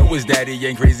 Know his daddy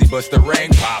ain't crazy, but the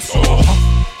rank pops off.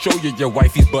 Show you your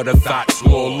wifey's but a thought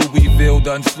slow. Louisville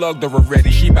done slugged her already.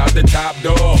 She bout the top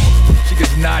dog. She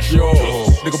gets not yours.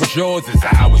 Nigga, what's yours is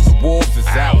ours. The wolves is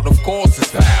out. Of course it's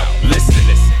foul. Listen,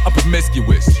 I'm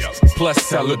promiscuous. Plus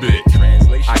celibate.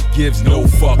 I gives no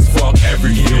fucks. Fuck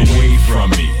every get away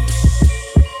from me.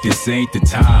 This ain't the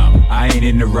time. I ain't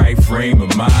in the right frame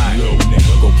of mind. Little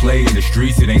nigga, go play in the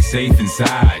streets. It ain't safe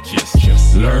inside.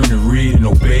 Just learn to read and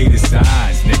obey the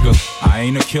signs, nigga. I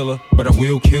ain't a killer, but I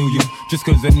will kill you. Just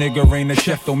cause a nigga ain't a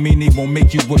chef don't mean he won't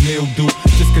make you a meal, dude.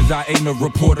 Just cause I ain't a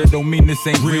reporter don't mean this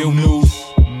ain't real news.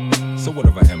 So what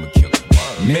if I am a killer?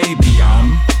 Maybe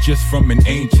I'm just from an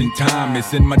ancient time.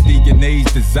 It's in my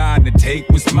DNA's designed to take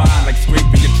what's mine. Like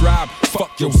scraping your tribe.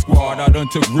 Fuck your squad, I done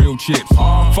took real chips.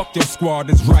 Fuck your squad,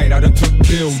 that's right, I done took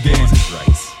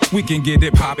buildings. We can get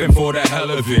it poppin' for the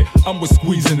hell of it. I'm with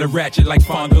squeezing the ratchet like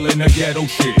fondling the ghetto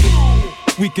shit.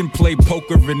 We can play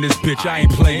poker in this bitch. I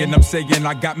ain't playing, I'm saying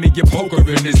I got me a poker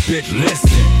in this bitch.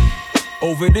 Listen.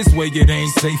 Over this way, it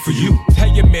ain't safe for you. Tell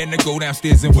your man to go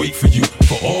downstairs and wait for you.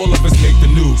 For all of us make the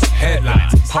news.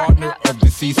 Headlines. Partner of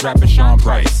deceased rapper Sean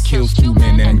Price. Kills 2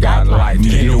 men and got life.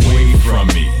 Get away from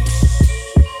me.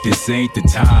 This ain't the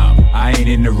time. I ain't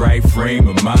in the right frame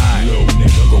of mind. Little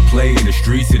nigga, go play in the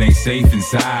streets. It ain't safe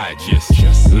inside.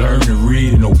 Just learn to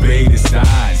read and obey the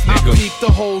signs, nigga. I peep the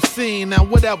whole scene. Now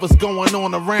whatever's going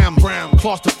on around me.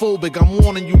 Claustrophobic, I'm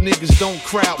warning you niggas, don't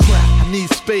crowd. I need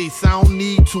space, I don't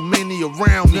need too many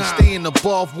around me. Staying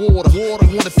above water, you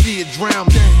wanna see it drown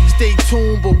me. Stay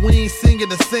tuned, but we ain't singing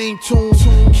the same tune.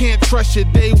 Can't trust your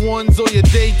day ones or your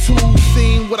day twos.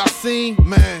 Seen what I seen,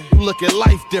 man, you look at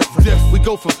life different. We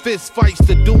go from fist fights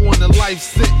to doing the life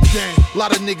sick.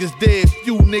 Lot of niggas dead,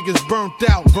 few niggas burnt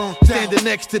out. Standing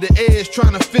next to the edge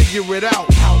trying to figure it out.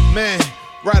 Man,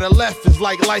 right or left is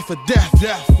like life or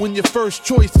death. When your first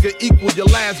choice could equal your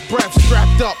last breath.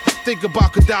 Strapped up, think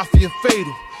about Gaddafi and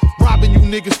Fatal. Robbing you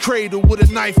niggas cradle with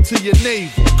a knife to your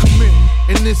navel. Come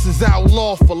in, and this is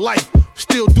outlaw for life.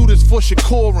 Still do this for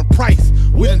Shakur and Price.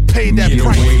 We done paid that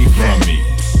price. Get away from me.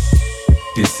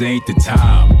 This ain't the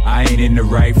time. I ain't in the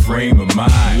right frame of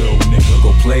mind. Little nigga,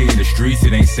 go play in the streets.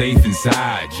 It ain't safe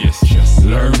inside. Just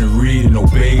learn to read and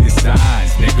obey the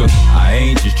signs, nigga. I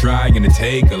ain't just trying to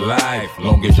take a life.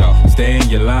 Long as y'all stay in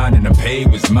your line and the pay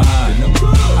was mine.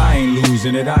 I ain't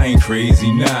losing it. I ain't crazy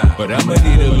now. But I'ma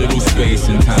need a little space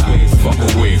and time. Fuck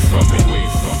away from me.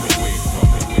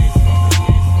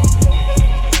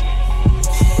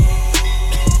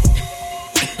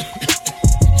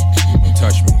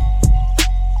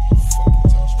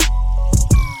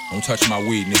 Don't touch my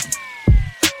weed, nigga.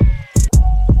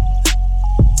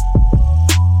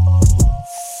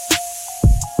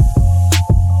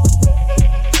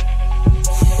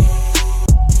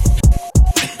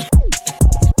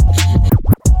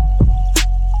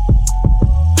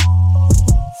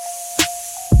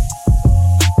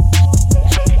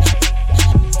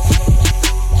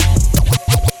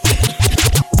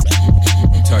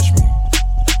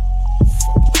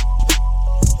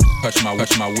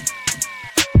 Touch my weed.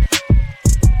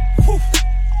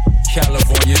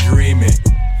 California dreaming.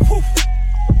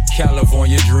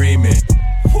 California dreaming.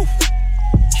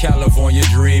 California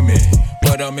dreaming.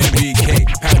 But I'm in BK,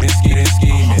 pounding,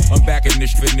 scheming. I'm back in the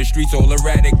streets, all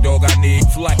erratic, dog. I need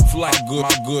flight, good,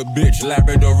 my good bitch,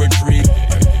 Labrador retrieve.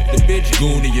 The bitch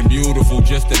goony and beautiful,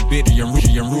 just a bit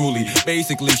unruly.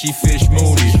 Basically, she fish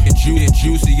moody, and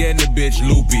juicy, and the bitch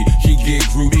loopy. She get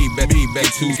groovy, baby, back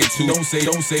to get to. Don't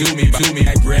say to me,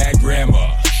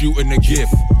 grandma. Shooting the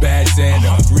gift, bad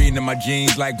Santa. Green in my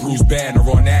jeans like Bruce Banner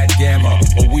on that gamma.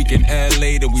 A week in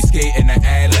LA, then we skate in the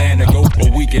Atlanta. Go a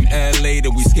week in LA,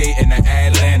 then we skate in the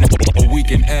Atlanta. A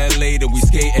week in LA, then we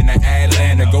skate in the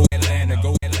Atlanta. Go Atlanta,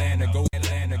 go Atlanta, go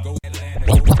Atlanta, go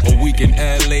Atlanta. A week in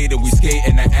LA, then we skate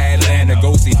in the Atlanta.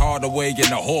 Go see Hardaway in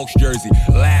the Hawks jersey.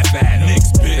 Laugh at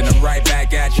Knicks, bitch. And I'm right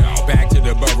back at y'all. Back to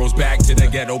the boroughs, back to the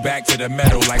ghetto, back to the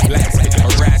meadow like blacks.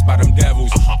 Harassed by them devils.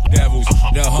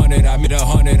 The 100, I made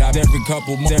 100. I've every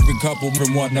couple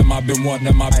from one of my been one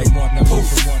of my been one of my.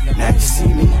 Now you see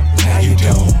me, now you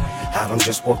don't. I don't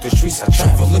just walk the streets, I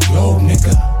travel the globe,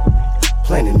 nigga.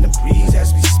 Planting the breeze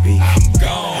as we speak. I'm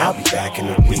gone. I'll be back in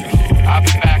a week. I'll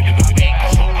be back in a week.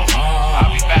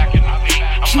 I'll be back in a week.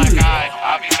 I'm like,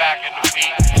 I'll be back in a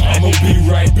week. I'ma be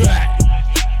right back.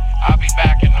 I'll be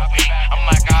back in a week. I'm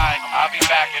like, I'll be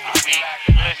back in a week.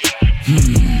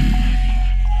 Listen.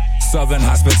 Southern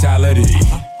hospitality.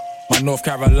 My North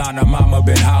Carolina mama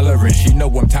been hollering. She know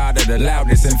I'm tired of the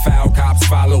loudness and foul cops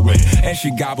following. And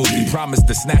she gobbled me, promised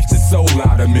to snatch the soul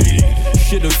out of me.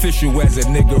 Shit official as a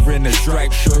nigga in a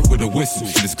striped shirt with a whistle.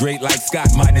 Shit is great like Scott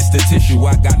minus the tissue.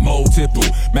 I got multiple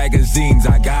magazines,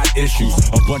 I got issues.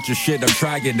 A bunch of shit I'm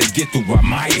trying to get through. I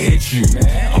might hit you.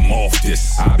 I'm off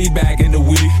this. I'll be back in the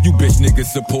week. You bitch niggas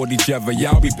support each other.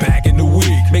 Y'all be back in the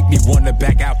week. Make me wanna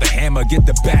back out the hammer, get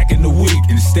the back in the week.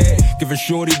 Instead, give a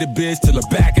shorty the biz till the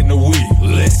back in the week.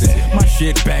 Listen, my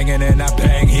shit banging and I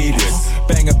bang heaters.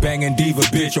 Banging diva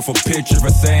bitch off a picture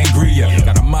of sangria.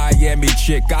 Got a Miami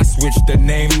chick, I switched the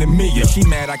name to Mia. She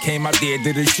mad I came out there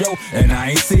to the show and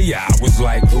I ain't see ya. I was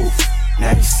like, oof.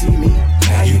 Now you see me,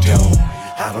 now you don't.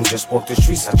 I don't just walk the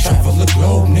streets, I travel the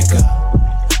globe, nigga.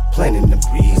 Planting the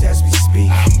breeze as we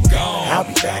speak. I'm gone. I'll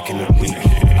be back in a week.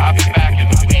 I'll be back in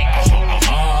a week.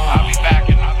 I'll be back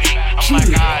in a week. I'm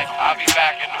like, I'll be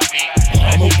back in a week.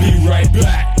 I'ma be right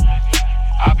back.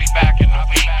 I'll be back in a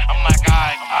week. I'm like,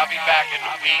 I'll be back in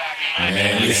a week.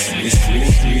 Man, listen, this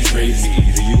street crazy.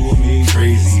 Either you or me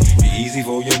crazy. Be easy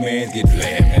for your man, get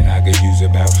bland. Man, I could use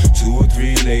about 2 or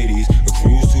 3 ladies. A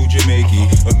cruise to Jamaica,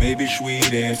 or maybe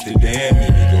sweet Amsterdam.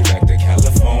 Maybe go back to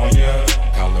California.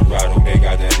 Colorado, they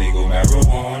got that legal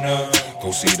marijuana.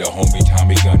 Go see the homie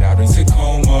Tommy Gunn out in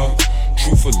Tacoma.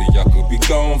 Truthfully, I could be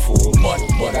gone for a month,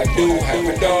 but I do have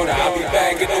a daughter. I'll be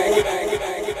back in a week.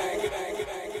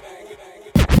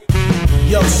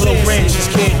 Yo, Slow Branches,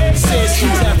 kid.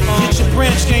 Get your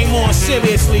branch game on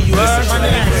seriously, you heard? My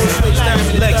name is Switch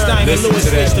Diamond, Lex Diamond, Louis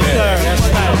Switch the third.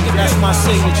 That's my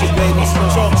signature, baby.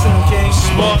 Talk to him, King.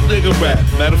 Smart nigga rap.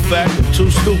 Matter of fact, I'm too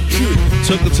stupid.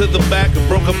 Took her to the back and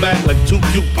broke her back like 2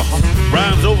 cupids.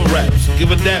 Rhymes over raps,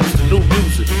 giving daps to new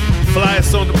music.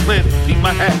 Flyest on the planet, beat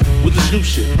my hat with the new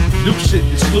shit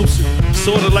exclusive.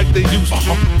 Sorta like they used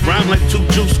to. Rhyme like 2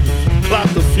 juice.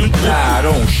 Clock a few. Nah, I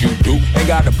don't shoot, dude. Ain't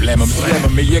gotta blame him.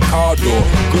 Slam me your car door.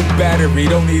 Good battery,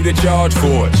 don't need a charge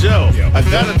for it. Joe, I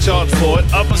gotta charge for it.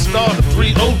 I'm a star,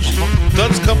 3 OG.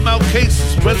 Guns come out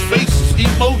cases, press faces,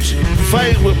 emoji.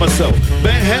 Fighting with myself,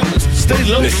 bang hammers, stay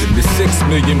low. Listen, there's 6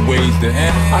 million ways to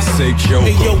end. I say Joe.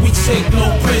 Hey yo, we take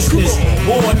no prisoners.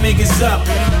 War niggas up.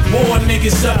 War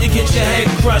niggas up. You get your head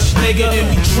crushed, nigga. And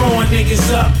we drawing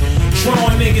niggas up.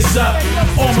 Drawing niggas up.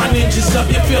 All my ninjas up.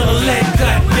 You feel a leg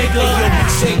cut, nigga. Yo, we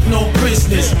take no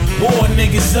prisoners. War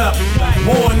niggas up.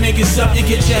 War niggas up. You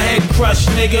get your head crushed,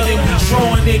 nigga. Then we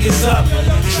drawing niggas up.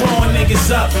 Drawing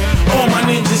niggas up. All my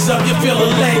ninjas up. You feel a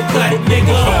leg cut,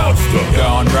 nigga.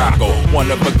 Don Rocco, one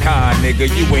of a kind, nigga.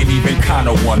 You ain't even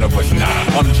kinda one of us, nah.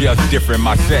 I'm just different,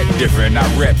 my set different, I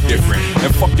rep different.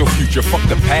 And fuck your future, fuck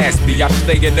the past, me. I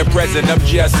stay in the present, I'm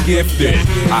just gifted.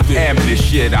 I am this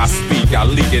shit, I speak, I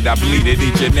leak it, I bleed it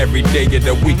each and every day of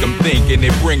the week. I'm thinking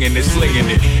it, bringing it, slinging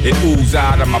it. It oozes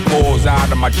out of my pores,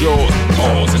 out of my jaws.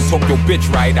 claws and poke your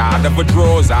bitch right out of her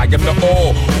drawers. I am the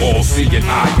all-seeing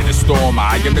eye in the storm.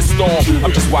 I am the storm.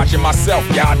 I'm just watching myself.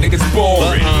 Y'all niggas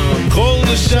boring. Calling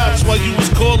the shots while you was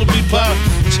calling me pop.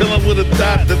 Chilling with a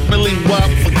dot that Millie Wop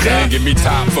forgot. And give me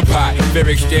top for pot. Fair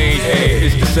exchange, hey,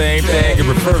 it's the same thing in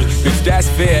reverse. Bitch, that's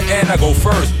fair, and I go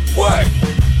first. What?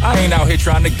 I ain't out here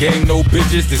trying to gang no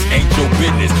bitches. This ain't your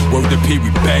business. Word to P, we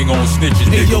bang on snitches.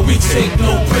 Hey, nigga, yo, we take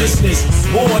no prisoners.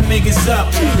 More niggas up.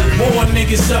 More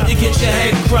niggas up. You get your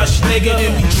head crushed, nigga.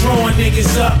 Then we drawing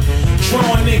niggas up.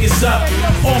 Drawing niggas up.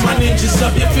 All my ninjas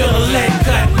up. You feel a leg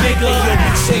cut, nigga. Yo, we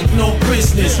take no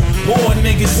prisoners. More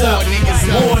niggas up.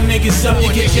 More niggas up.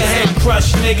 You get your head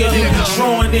crushed, nigga. Then we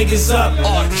drawing niggas up.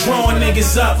 Drawing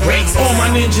niggas up. All my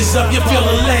ninjas up. You feel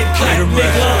a leg cut,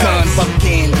 nigga. Gun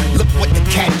bucking. Look what the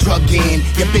cat drug in.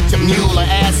 Your bitch a mule or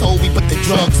asshole, we put the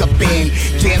drugs up in.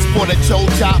 Transport a Joe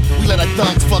chop, we let our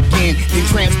thugs fuck in. Then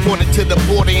transport it to the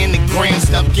border and the grand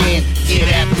stuck in. Yeah,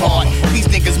 that part.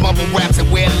 These niggas mumble raps and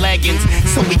wear leggings.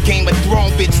 So we Game of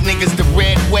Thrones bitch niggas, the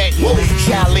red wet.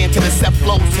 Shaolin to the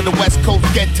Cephalon to the West Coast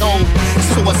ghetto.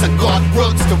 So us a Garth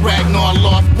Brooks, the Ragnar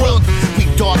Lothbrok. We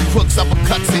dark crooks,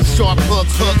 uppercuts and sharp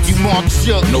hooks. You mark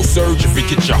shook. No surgery,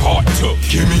 get your heart took.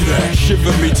 Give me that.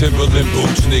 Shiver me Timberland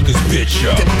boots, niggas bitch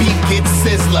up. The beat gets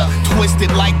sizzler,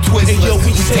 twisted like Twizzlers. Hey, yo,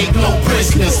 we take no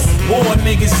prisoners. More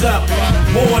niggas up.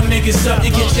 More niggas up.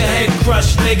 You get your head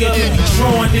crushed, nigga. We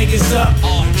drawing niggas up.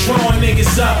 Drawing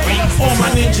niggas up. All my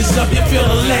ninjas up. You feel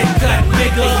a leg cut,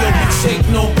 nigga. Yo, we take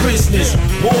no prisoners.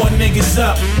 More niggas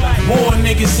up. More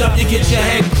niggas up. You get your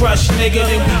head crushed, nigga.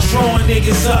 Then we drawing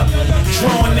niggas up.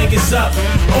 Drawing niggas up.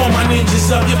 All my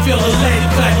ninjas up. You feel a leg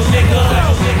cut, nigga.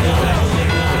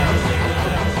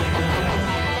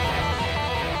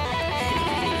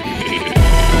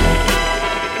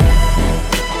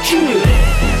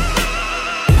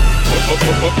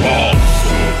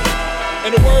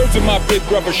 In the words of my big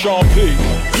brother Sean P.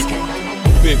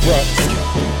 Big brother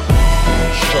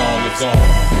Sean lives on.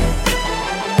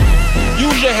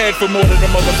 Use your head for more than a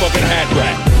motherfucking hat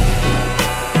rack.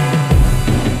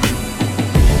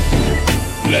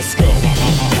 Let's go.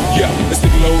 Yeah, let's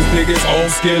stick those niggas home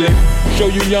skillet. Show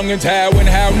you youngins how and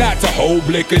how not to hold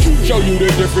blickers. Show you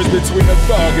the difference between a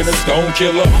thug and a stone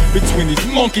killer. Between these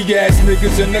monkey ass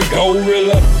niggas and the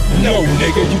gorilla. No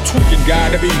nigga, you tweaking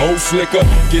gotta be more slicker.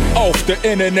 Get off the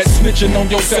internet snitching on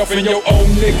yourself and your own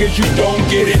niggas. You don't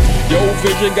get it. Your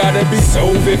vision gotta be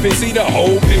so vivid. See the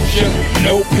whole picture.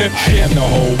 No pimp, I am the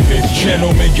whole picture.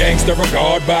 Gentleman, gangster, and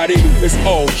guard body. It's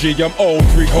OG, I'm old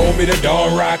freak. Call me the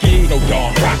Don Rocky. No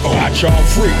Don Rocco, I charm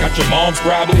freak. Got your mom's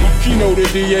probably. She know the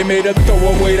DA made her throw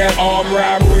away that armed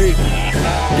robbery.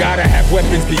 Gotta have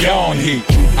weapons beyond heat.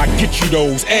 I get you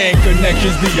those and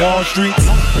connections beyond streets.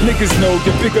 Niggas know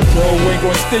your bigger bro ain't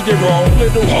gon' steal your own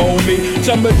little homie.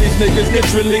 Some of these niggas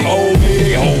literally owe me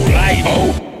their whole life.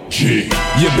 OG,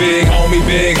 you big homie,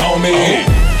 big homie.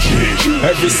 OG,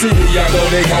 every city I go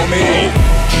they call me OG.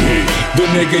 The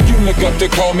nigga you look up to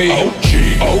call me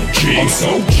OG. OG, I'm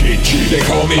so GG. They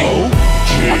call me OG.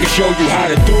 I can show you how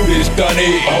to do this,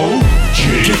 Dunny.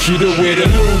 OG, get you to where the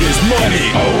loot is money.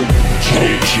 OG,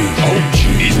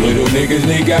 OG. These little niggas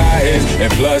need guys,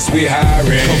 and plus we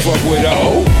hiring. Come fuck with a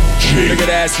OG. Nigga,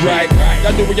 that's right.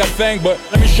 Y'all doing your thing, but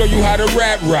let me show you how to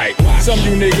rap right. Some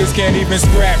you niggas can't even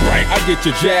scrap right. I get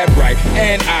your jab right,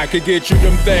 and I could get you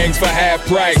them things for half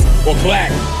price or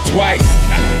black twice.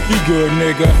 You good,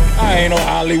 nigga. I ain't on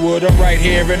Hollywood. I'm right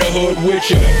here in the hood with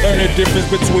you. Learn the difference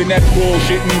between that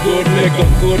bullshit and good liquor.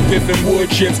 Good piff and wood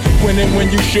chips. Winning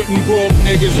when you shouldn't broke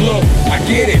niggas. Look, I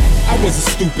get it. I was a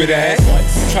stupid ass.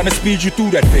 Trying to speed you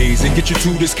through that phase and get you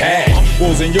to this cash.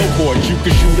 Balls in your court, you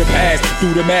can shoot a pass.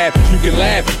 Do the math, you can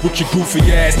laugh with your goofy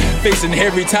ass. Facing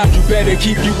hairy times, you better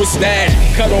keep you a stash.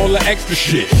 Cut all the extra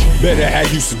shit. Better have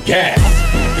you some gas.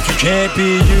 If you can't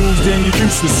be used, then you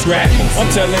useless scrap. I'm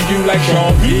telling you like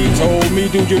Sean P told me,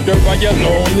 do your dirt while you're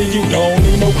lonely. You don't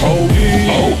need no Cody.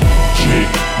 OG,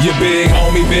 you big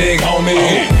homie, big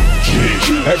homie.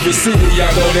 OG, every city I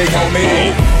go they call me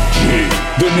OG.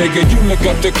 The nigga you look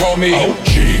up to call me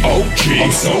OG. OG,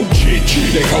 I'm so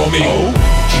GG. They call me OG.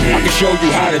 I can show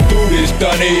you how to do this,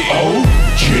 Dunny.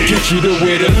 OG, get you to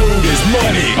where the loot is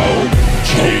money.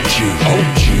 OG,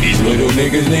 OG. These little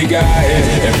niggas need guys,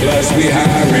 and plus we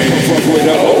hiring. Fuck with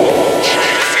a OG.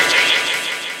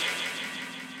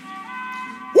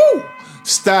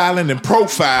 Styling and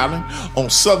profiling on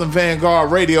Southern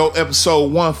Vanguard Radio,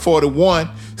 episode 141.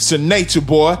 It's the Nature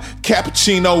Boy,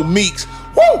 Cappuccino Meeks.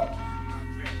 Woo!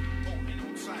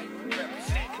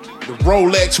 The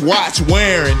Rolex watch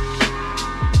wearing,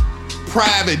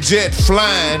 private jet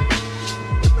flying,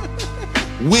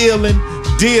 wheeling,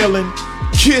 dealing,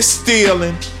 kiss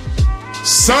stealing,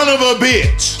 son of a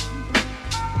bitch.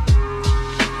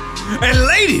 And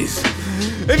ladies,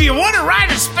 if you want to ride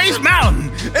the Space Mountain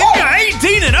and you're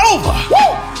 18 and over,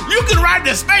 you can ride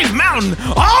the Space Mountain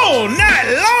all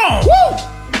night long.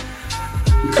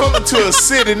 Coming to a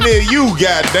city near you,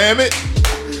 goddammit.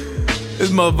 This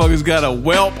motherfucker's got a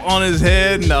whelp on his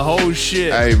head and the whole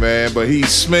shit. Hey, man, but he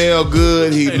smell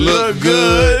good. He look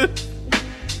good.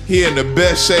 He in the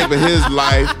best shape of his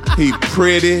life. He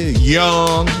pretty,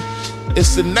 young.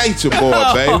 It's the nature boy,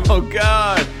 baby. Oh,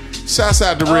 God. Shouts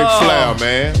out to Ric Flair,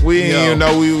 man. We didn't even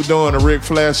know we were doing a Ric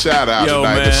Flair shout out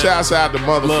tonight. Man. But shouts out to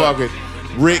motherfucking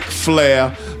Ric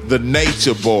Flair, the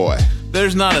nature boy.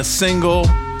 There's not a single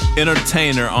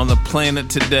entertainer on the planet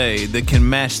today that can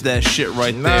match that shit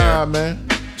right there. Nah, man.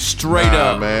 Straight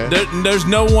up. Man. There's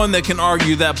no one that can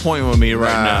argue that point with me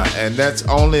right now. And that's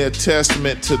only a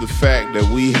testament to the fact that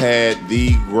we had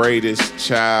the greatest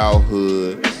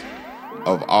childhood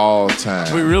of all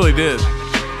time. We really did.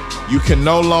 You can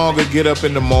no longer get up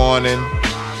in the morning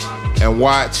and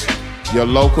watch your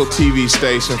local TV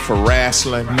station for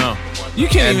wrestling. No. You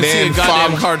can't even see a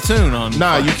goddamn cartoon on.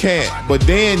 Nah, you can't. But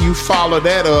then you follow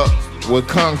that up with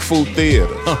Kung Fu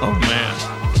Theater. Oh,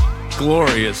 man.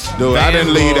 Glorious. Dude, I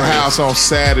didn't leave the house on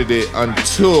Saturday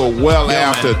until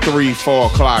after 3, 4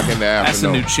 o'clock in the afternoon. That's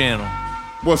a new channel.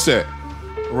 What's that?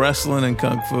 Wrestling and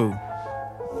Kung Fu.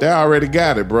 They already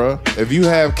got it, bro. If you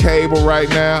have cable right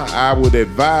now, I would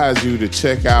advise you to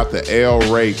check out the El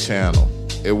Rey channel.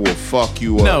 It will fuck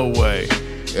you up. No way.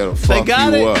 It'll fuck you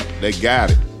up. They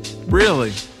got it.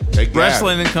 Really? They got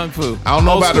Wrestling it. and Kung Fu. I don't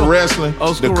know about the wrestling.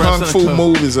 The Kung Fu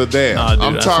movies are there. Nah, dude,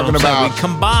 I'm talking about. We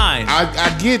combine.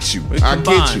 I get you. I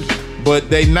get you.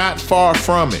 But they not far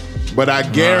from it. But I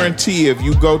guarantee if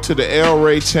you go to the El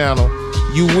Rey channel,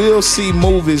 you will see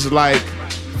movies like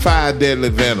Five Deadly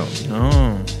Venoms.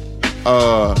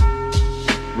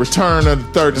 Return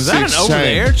of the 36th Is that an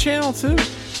over-the-air channel too?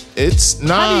 It's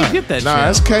not. How do you get that channel?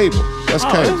 That's cable. That's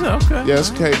cable. Is it? Okay. Yeah, it's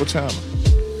a cable channel.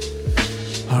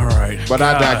 All right. But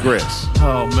I digress.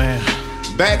 Oh, man.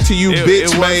 Back to you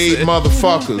bitch-made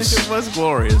motherfuckers. It was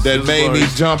glorious. That made me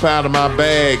jump out of my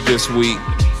bag this week.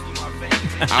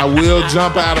 I will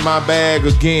jump out of my bag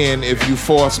again if you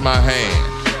force my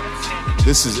hand.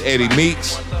 This is Eddie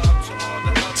Meeks.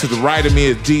 To the right of me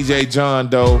is DJ John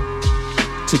Doe.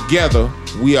 Together,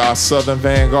 we are Southern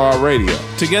Vanguard Radio.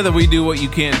 Together, we do what you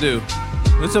can't do.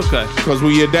 It's okay. Because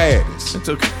we your daddies. It's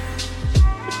okay.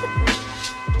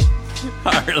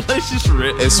 All right, let's just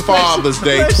rip. It's Father's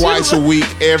Day twice a week,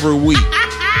 every week.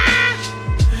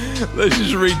 Let's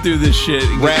just read through this shit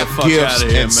and Wrap get the fuck gifts out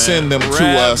of here, and send them to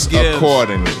Wrap us gifts.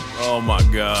 accordingly. Oh, my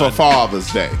God. For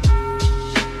Father's Day.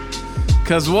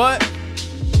 Because what?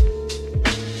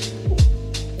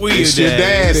 It's your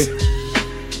daddy.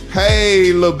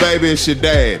 Hey, little baby, it's your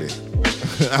daddy.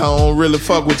 I don't really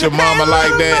fuck with your mama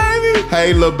like that.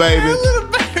 Hey, little baby.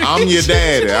 I'm your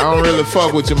daddy. I don't really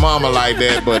fuck with your mama like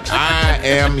that, but I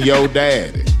am your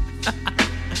daddy.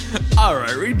 All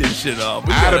right, read this shit off.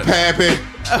 Out of Pappy.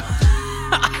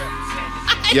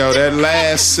 Yo, that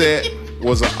last set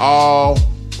was an all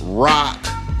rock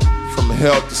from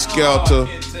Helter Skelter,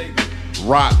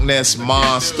 Rock Nest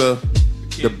Monster,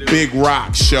 the Big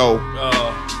Rock Show.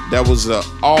 That was an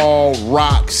all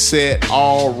rock set,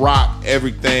 all rock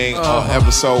everything on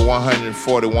episode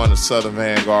 141 of Southern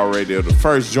Vanguard Radio. The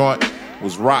first joint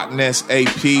was Rock Nest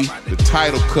AP, the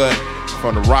title cut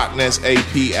from the Rock Nest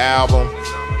AP album,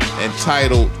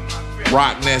 entitled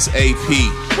Rock Nest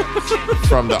AP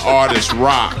from the artist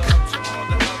Rock.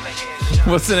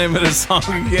 What's the name of the song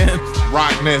again?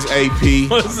 Rock Nest AP.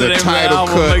 What's the name title of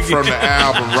the cut album from the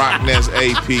album Rock Nest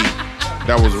AP.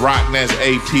 That was Rock Nest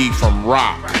AP from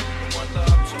Rock.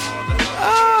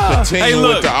 Continue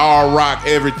with the all rock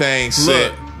everything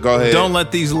set. Go ahead. Don't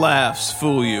let these laughs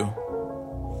fool you.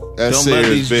 That's Don't let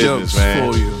serious these business, jokes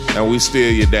man. fool you. And we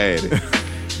still your daddy.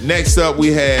 Next up,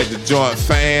 we had the joint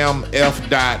Fam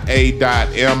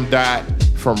F.A.M.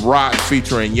 from Rock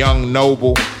featuring Young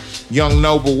Noble. Young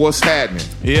Noble, what's happening?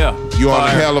 Yeah. You on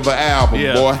a hell of an album,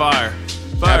 boy. Fire.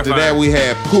 After that, we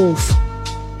had Poof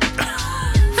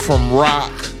from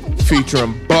Rock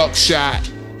featuring Buckshot.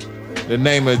 The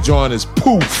name of the joint is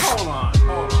Poof. Hold on.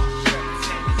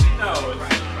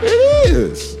 It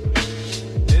is.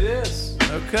 It is.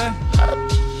 Okay.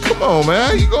 Come on, man.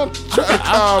 How you gonna try to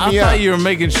call me I out? thought you were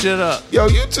making shit up. Yo,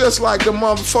 you just like the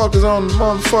motherfuckers on the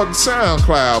motherfucking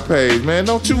SoundCloud page, man.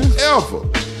 Don't you ever.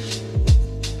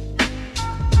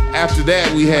 After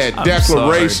that, we had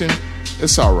Declaration. Sorry.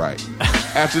 It's all right.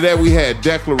 After that, we had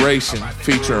Declaration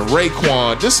featuring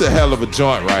Raekwon. This is a hell of a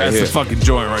joint right here. That's a fucking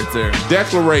joint right there.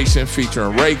 Declaration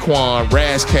featuring Raekwon,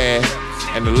 Razzcast,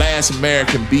 and The Last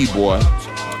American B-Boy.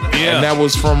 Yeah. And that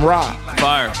was from Rock.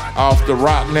 Fire. Off the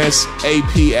Rockness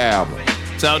AP album.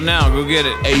 It's out now. Go get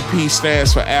it. AP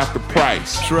stands for After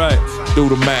Price. That's right. Do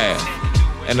the math.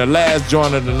 And the last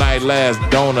joint of the night, last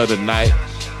donor of the night,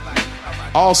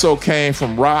 also came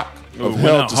from Rock of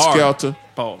Helter Skelter.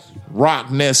 Pause.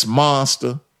 Rockness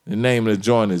Monster. The name of the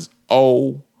joint is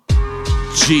OG.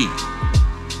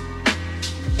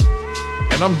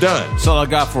 And I'm done. That's all I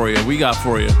got for you. We got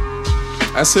for you.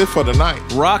 That's it for tonight.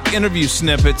 Rock interview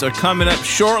snippets are coming up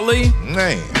shortly.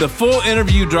 Man. The full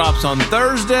interview drops on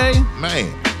Thursday.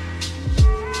 Man.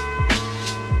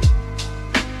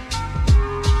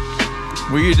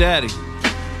 We're your daddy.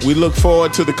 We look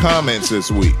forward to the comments this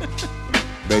week.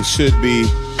 They should be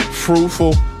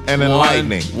fruitful and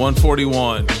enlightening.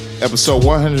 141. Episode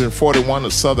 141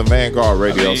 of Southern Vanguard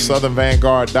Radio.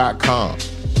 SouthernVanguard.com.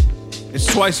 It's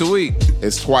twice a week.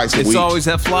 It's twice a week. It's always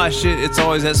that fly shit. It's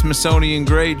always that Smithsonian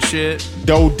grade shit.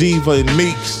 Doe Diva and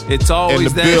Meeks. It's always in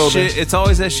the that building. shit. It's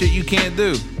always that shit you can't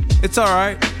do. It's all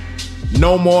right.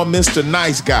 No more Mr.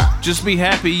 Nice Guy. Just be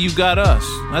happy you got us.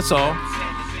 That's all.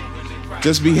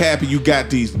 Just be happy you got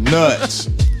these nuts.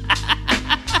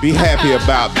 Be happy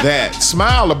about that.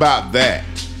 Smile about that.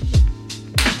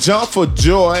 Jump for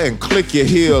joy and click your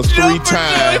heels three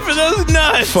times for those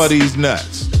nuts. For these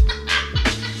nuts.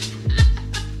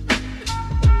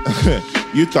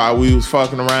 You thought we was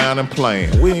fucking around and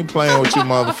playing. We ain't playing with you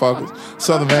motherfuckers.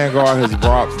 Southern Vanguard has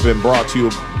been brought to you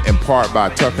in part by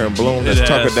Tucker and Bloom. That's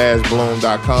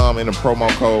tucker-bloom.com. Enter promo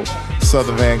code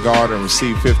Southern Vanguard and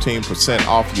receive 15%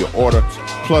 off your order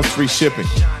plus free shipping.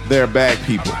 They're bag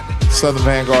people. Southern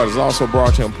Vanguard is also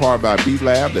brought to you in part by Beat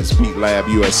Lab. That's Beat Lab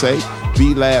USA,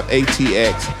 Beat Lab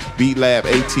ATX, Beat Lab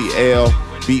ATL,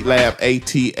 Beat Lab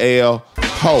ATL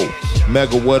Ho.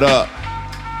 Mega, what up?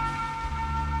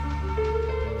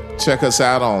 Check us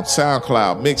out on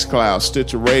SoundCloud, Mixcloud,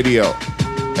 Stitcher Radio,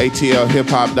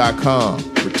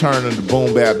 ATLHipHop.com, returning to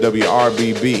Boom Bap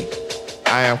WRBB.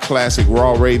 I am Classic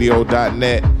Raw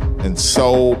Radio.net and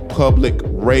Soul Public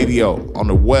Radio on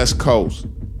the West Coast.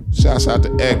 Shouts out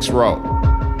to X-Row.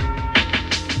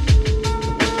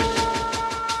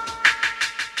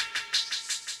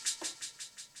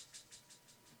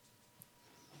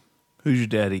 Who's your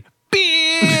daddy?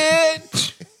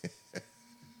 Bitch!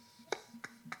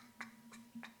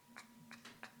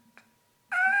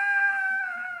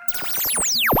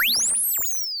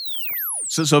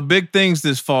 So big things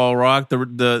this fall, Rock.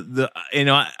 The you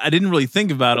know, I didn't really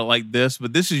think about it like this,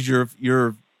 but this is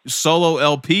your solo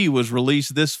LP was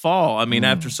released this fall. I mean,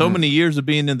 after so many years of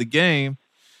being in the game,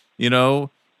 you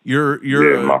know, you're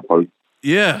my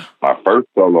first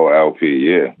solo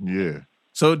LP. Yeah.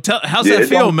 So how's that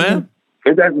feel, man?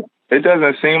 It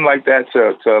doesn't seem like that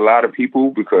to a lot of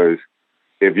people, because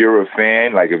if you're a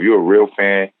fan, like if you're a real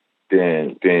fan,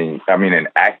 then I mean an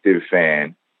active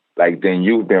fan, like then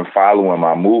you've been following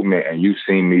my movement and you've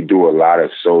seen me do a lot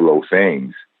of solo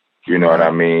things. You know what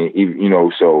I mean? You know,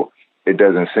 so it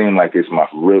doesn't seem like it's my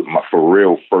for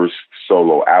real first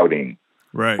solo outing.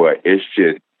 Right. But it's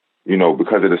just, you know,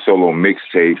 because of the solo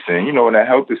mixtapes and, you know, and the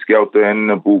Helter Skelter and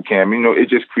the boot camp, you know, it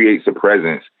just creates a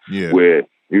presence where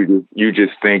you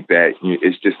just think that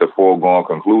it's just a foregone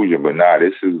conclusion. But nah,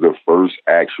 this is the first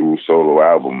actual solo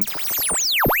album.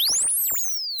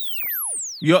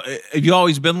 Have you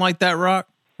always been like that, Rock?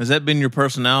 Has that been your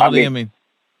personality? I mean,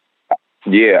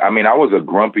 I was a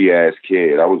grumpy ass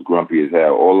kid. I was grumpy as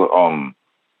hell.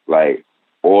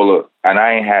 And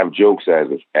I ain't have jokes as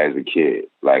a kid.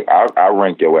 Like I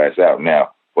rank your ass out now,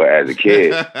 but as a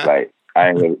kid, like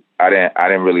I didn't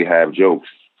really have jokes.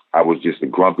 I was just a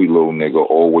grumpy little nigga,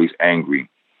 always angry.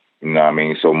 You know what I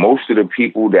mean? So most of the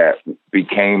people that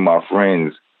became my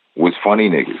friends was funny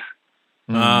niggas.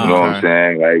 You know what I'm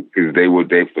saying? Like, cause they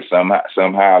for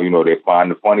somehow, you know, they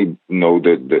find the funny, you know,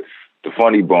 the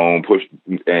funny bone push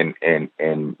and,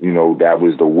 you know, that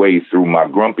was the way through my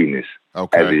grumpiness as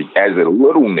a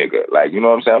little nigga. Like, you know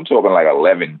what I'm saying? I'm talking like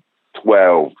 11,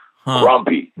 12,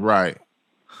 grumpy. Right.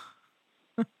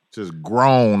 Just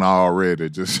grown already.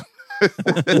 Just,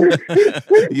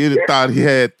 you'd have thought he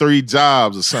had 3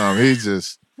 jobs or something. He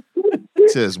just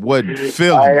wasn't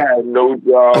feeling. I had no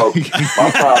job.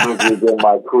 My problems was in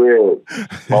my crib.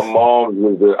 My mom's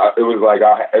was. It was like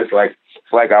it's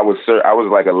like I was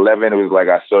like 11. It was like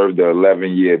I served the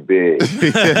 11-year bid.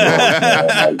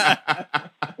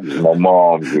 My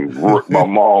mom's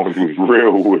was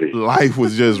real with it. Life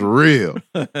was just real.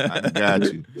 I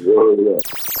got you.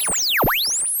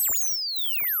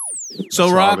 So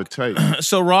Rock.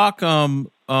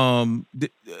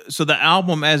 So the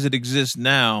album as it exists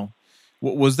now,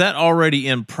 was that already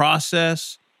in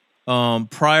process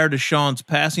prior to Sean's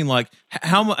passing? Like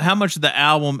how much of the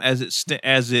album as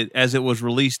it was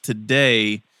released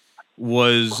today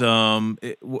was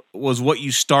what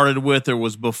you started with, or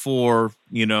was before?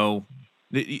 You know,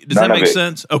 does that make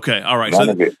sense? Okay, all right.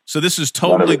 So this is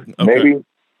totally okay.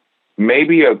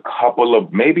 Maybe a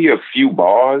few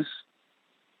bars.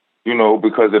 You know,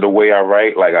 because of the way I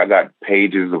write, like I got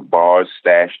pages of bars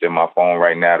stashed in my phone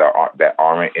right now that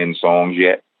aren't in songs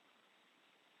yet.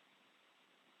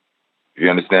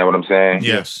 You understand what I'm saying?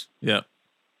 Yes. Yeah.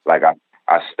 Like I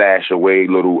stash away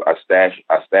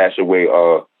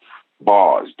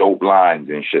bars, dope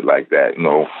lines and shit like that. You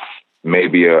know,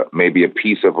 maybe a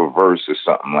piece of a verse or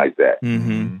something like that.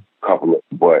 Mm-hmm.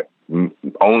 But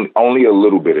only a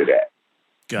little bit of that.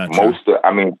 Gotcha.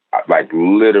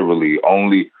 Literally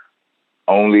only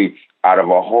out of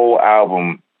a whole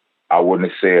album, I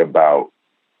wouldn't say about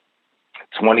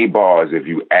 20 bars if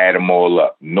you add them all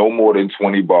up. No more than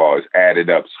 20 bars added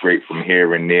up straight from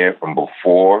here and there from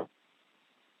before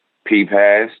P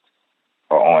passed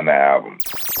or on the album.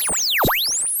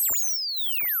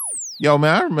 Yo,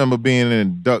 man, I remember being in a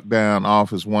Duck Down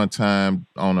office one time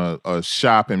on a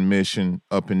shopping mission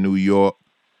up in New York.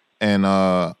 And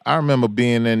I remember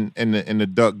being in the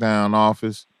Duck Down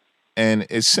office, and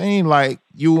it seemed like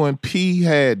you and P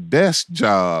had desk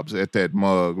jobs at that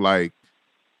mug. Like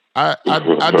I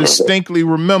distinctly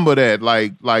remember that.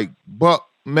 Like Buck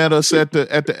met us at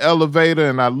the elevator,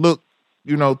 and I looked,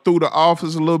 you know, through the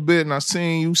office a little bit, and I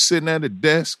seen you sitting at a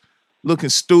desk looking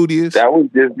studious.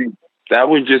 That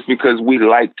was just because we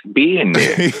liked being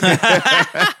there.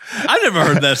 I never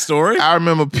heard that story. I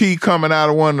remember P coming out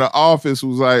of one of the offices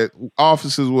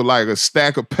with like a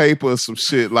stack of paper or some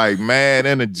shit, like mad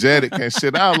energetic and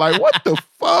shit. I was like, what the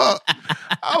fuck?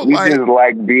 We just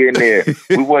like being there.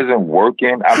 We wasn't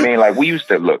working. I mean, like we used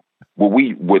to look,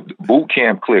 with Boot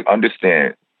Camp Click,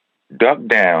 understand, Duck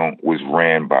Down was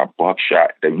ran by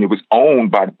Buckshot. It was owned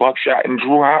by Buckshot and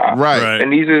Drew High. Right.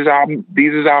 And these is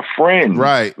our friends.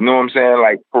 Right. You know what I'm saying?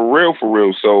 Like for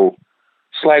real. So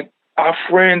it's like our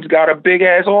friends got a big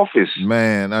ass office.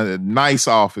 Man, a nice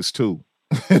office too.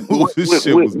 with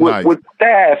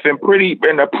staff and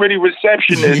a pretty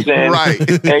receptionist and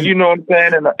right. And you know what I'm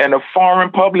saying, and a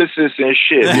foreign publicist and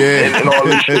shit. Yeah. And all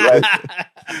this shit.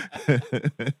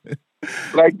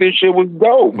 Like this shit was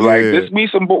dope. Yeah. Like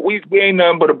we ain't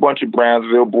nothing but a bunch of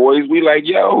Brownsville boys. We like,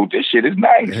 yo, this shit is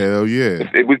nice. Hell yeah.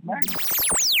 It was nice.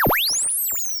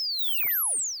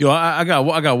 Yo, I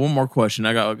got one more question.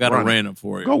 I got a random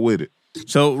for you. Go with it.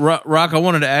 So, Rock, I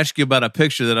wanted to ask you about a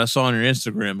picture that I saw on your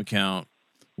Instagram account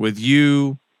with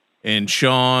you and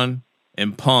Sean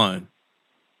and Pun.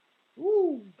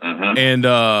 Mm-hmm.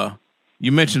 And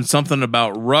you mentioned something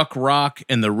about Ruck Rock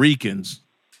and the Recons.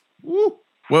 Woo.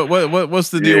 What's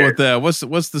the deal with that?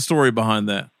 What's the story behind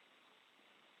that?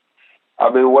 I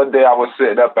mean, one day I was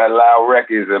sitting up at Loud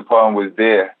Records and Pun was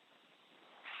there,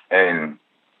 and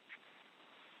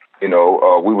you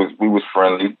know, we was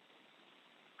friendly.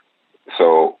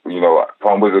 So you know,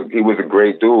 Pun was a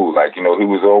great dude. Like, you know, he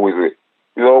was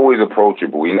always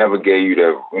approachable. He never gave you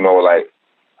the, you know, like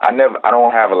I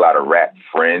don't have a lot of rap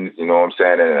friends, you know what I'm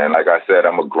saying? And like I said,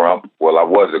 I'm a grump. Well, I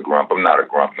was a grump. I'm not a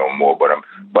grump no more, but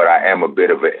I am a bit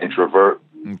of an introvert.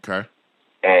 Okay.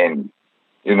 And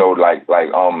you know, like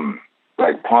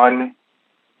Pun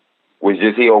was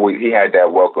just, he had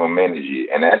that welcome energy,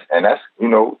 and that's you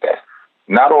know, that's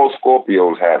not all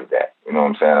Scorpios have that. You know what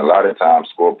I'm saying? A lot of times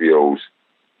Scorpios,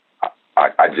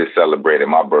 I just celebrated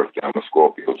my birthday. I'm a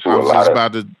Scorpio too. I was just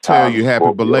about to tell you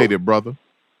happy belated, brother.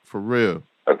 For real.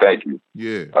 Thank you.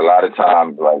 Yeah. A lot of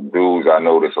times, like dudes, I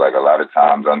notice, like a lot of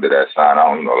times under that sign, I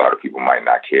don't, you know, a lot of people might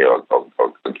not care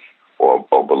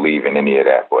or believe in any of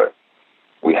that, but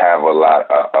we have a lot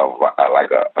of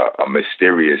like a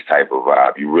mysterious type of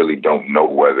vibe. You really don't know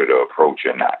whether to approach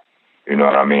or not. You know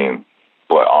what I mean?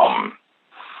 But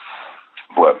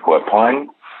Pun,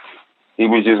 he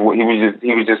was just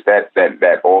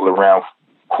that all around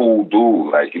cool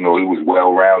dude. Like, you know, he was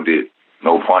well rounded.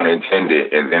 No pun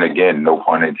intended, and then again, no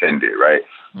pun intended, right?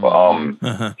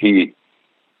 But he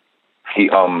you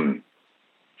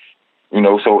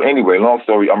know. So anyway, long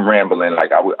story. I'm rambling.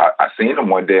 Like I seen him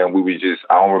one day, and we was just,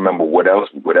 I don't remember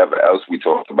whatever else we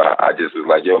talked about. I just was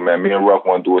like, yo, man, me and Ruck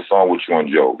want to do a song with you on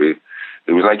Joe.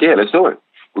 He was like, yeah, let's do it.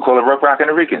 We call it Ruck Rock and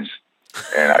the Recons.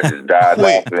 And I just died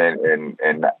laughing,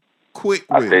 and I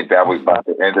think that was about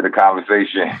the end of the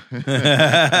conversation.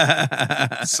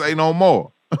 Say no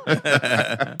more.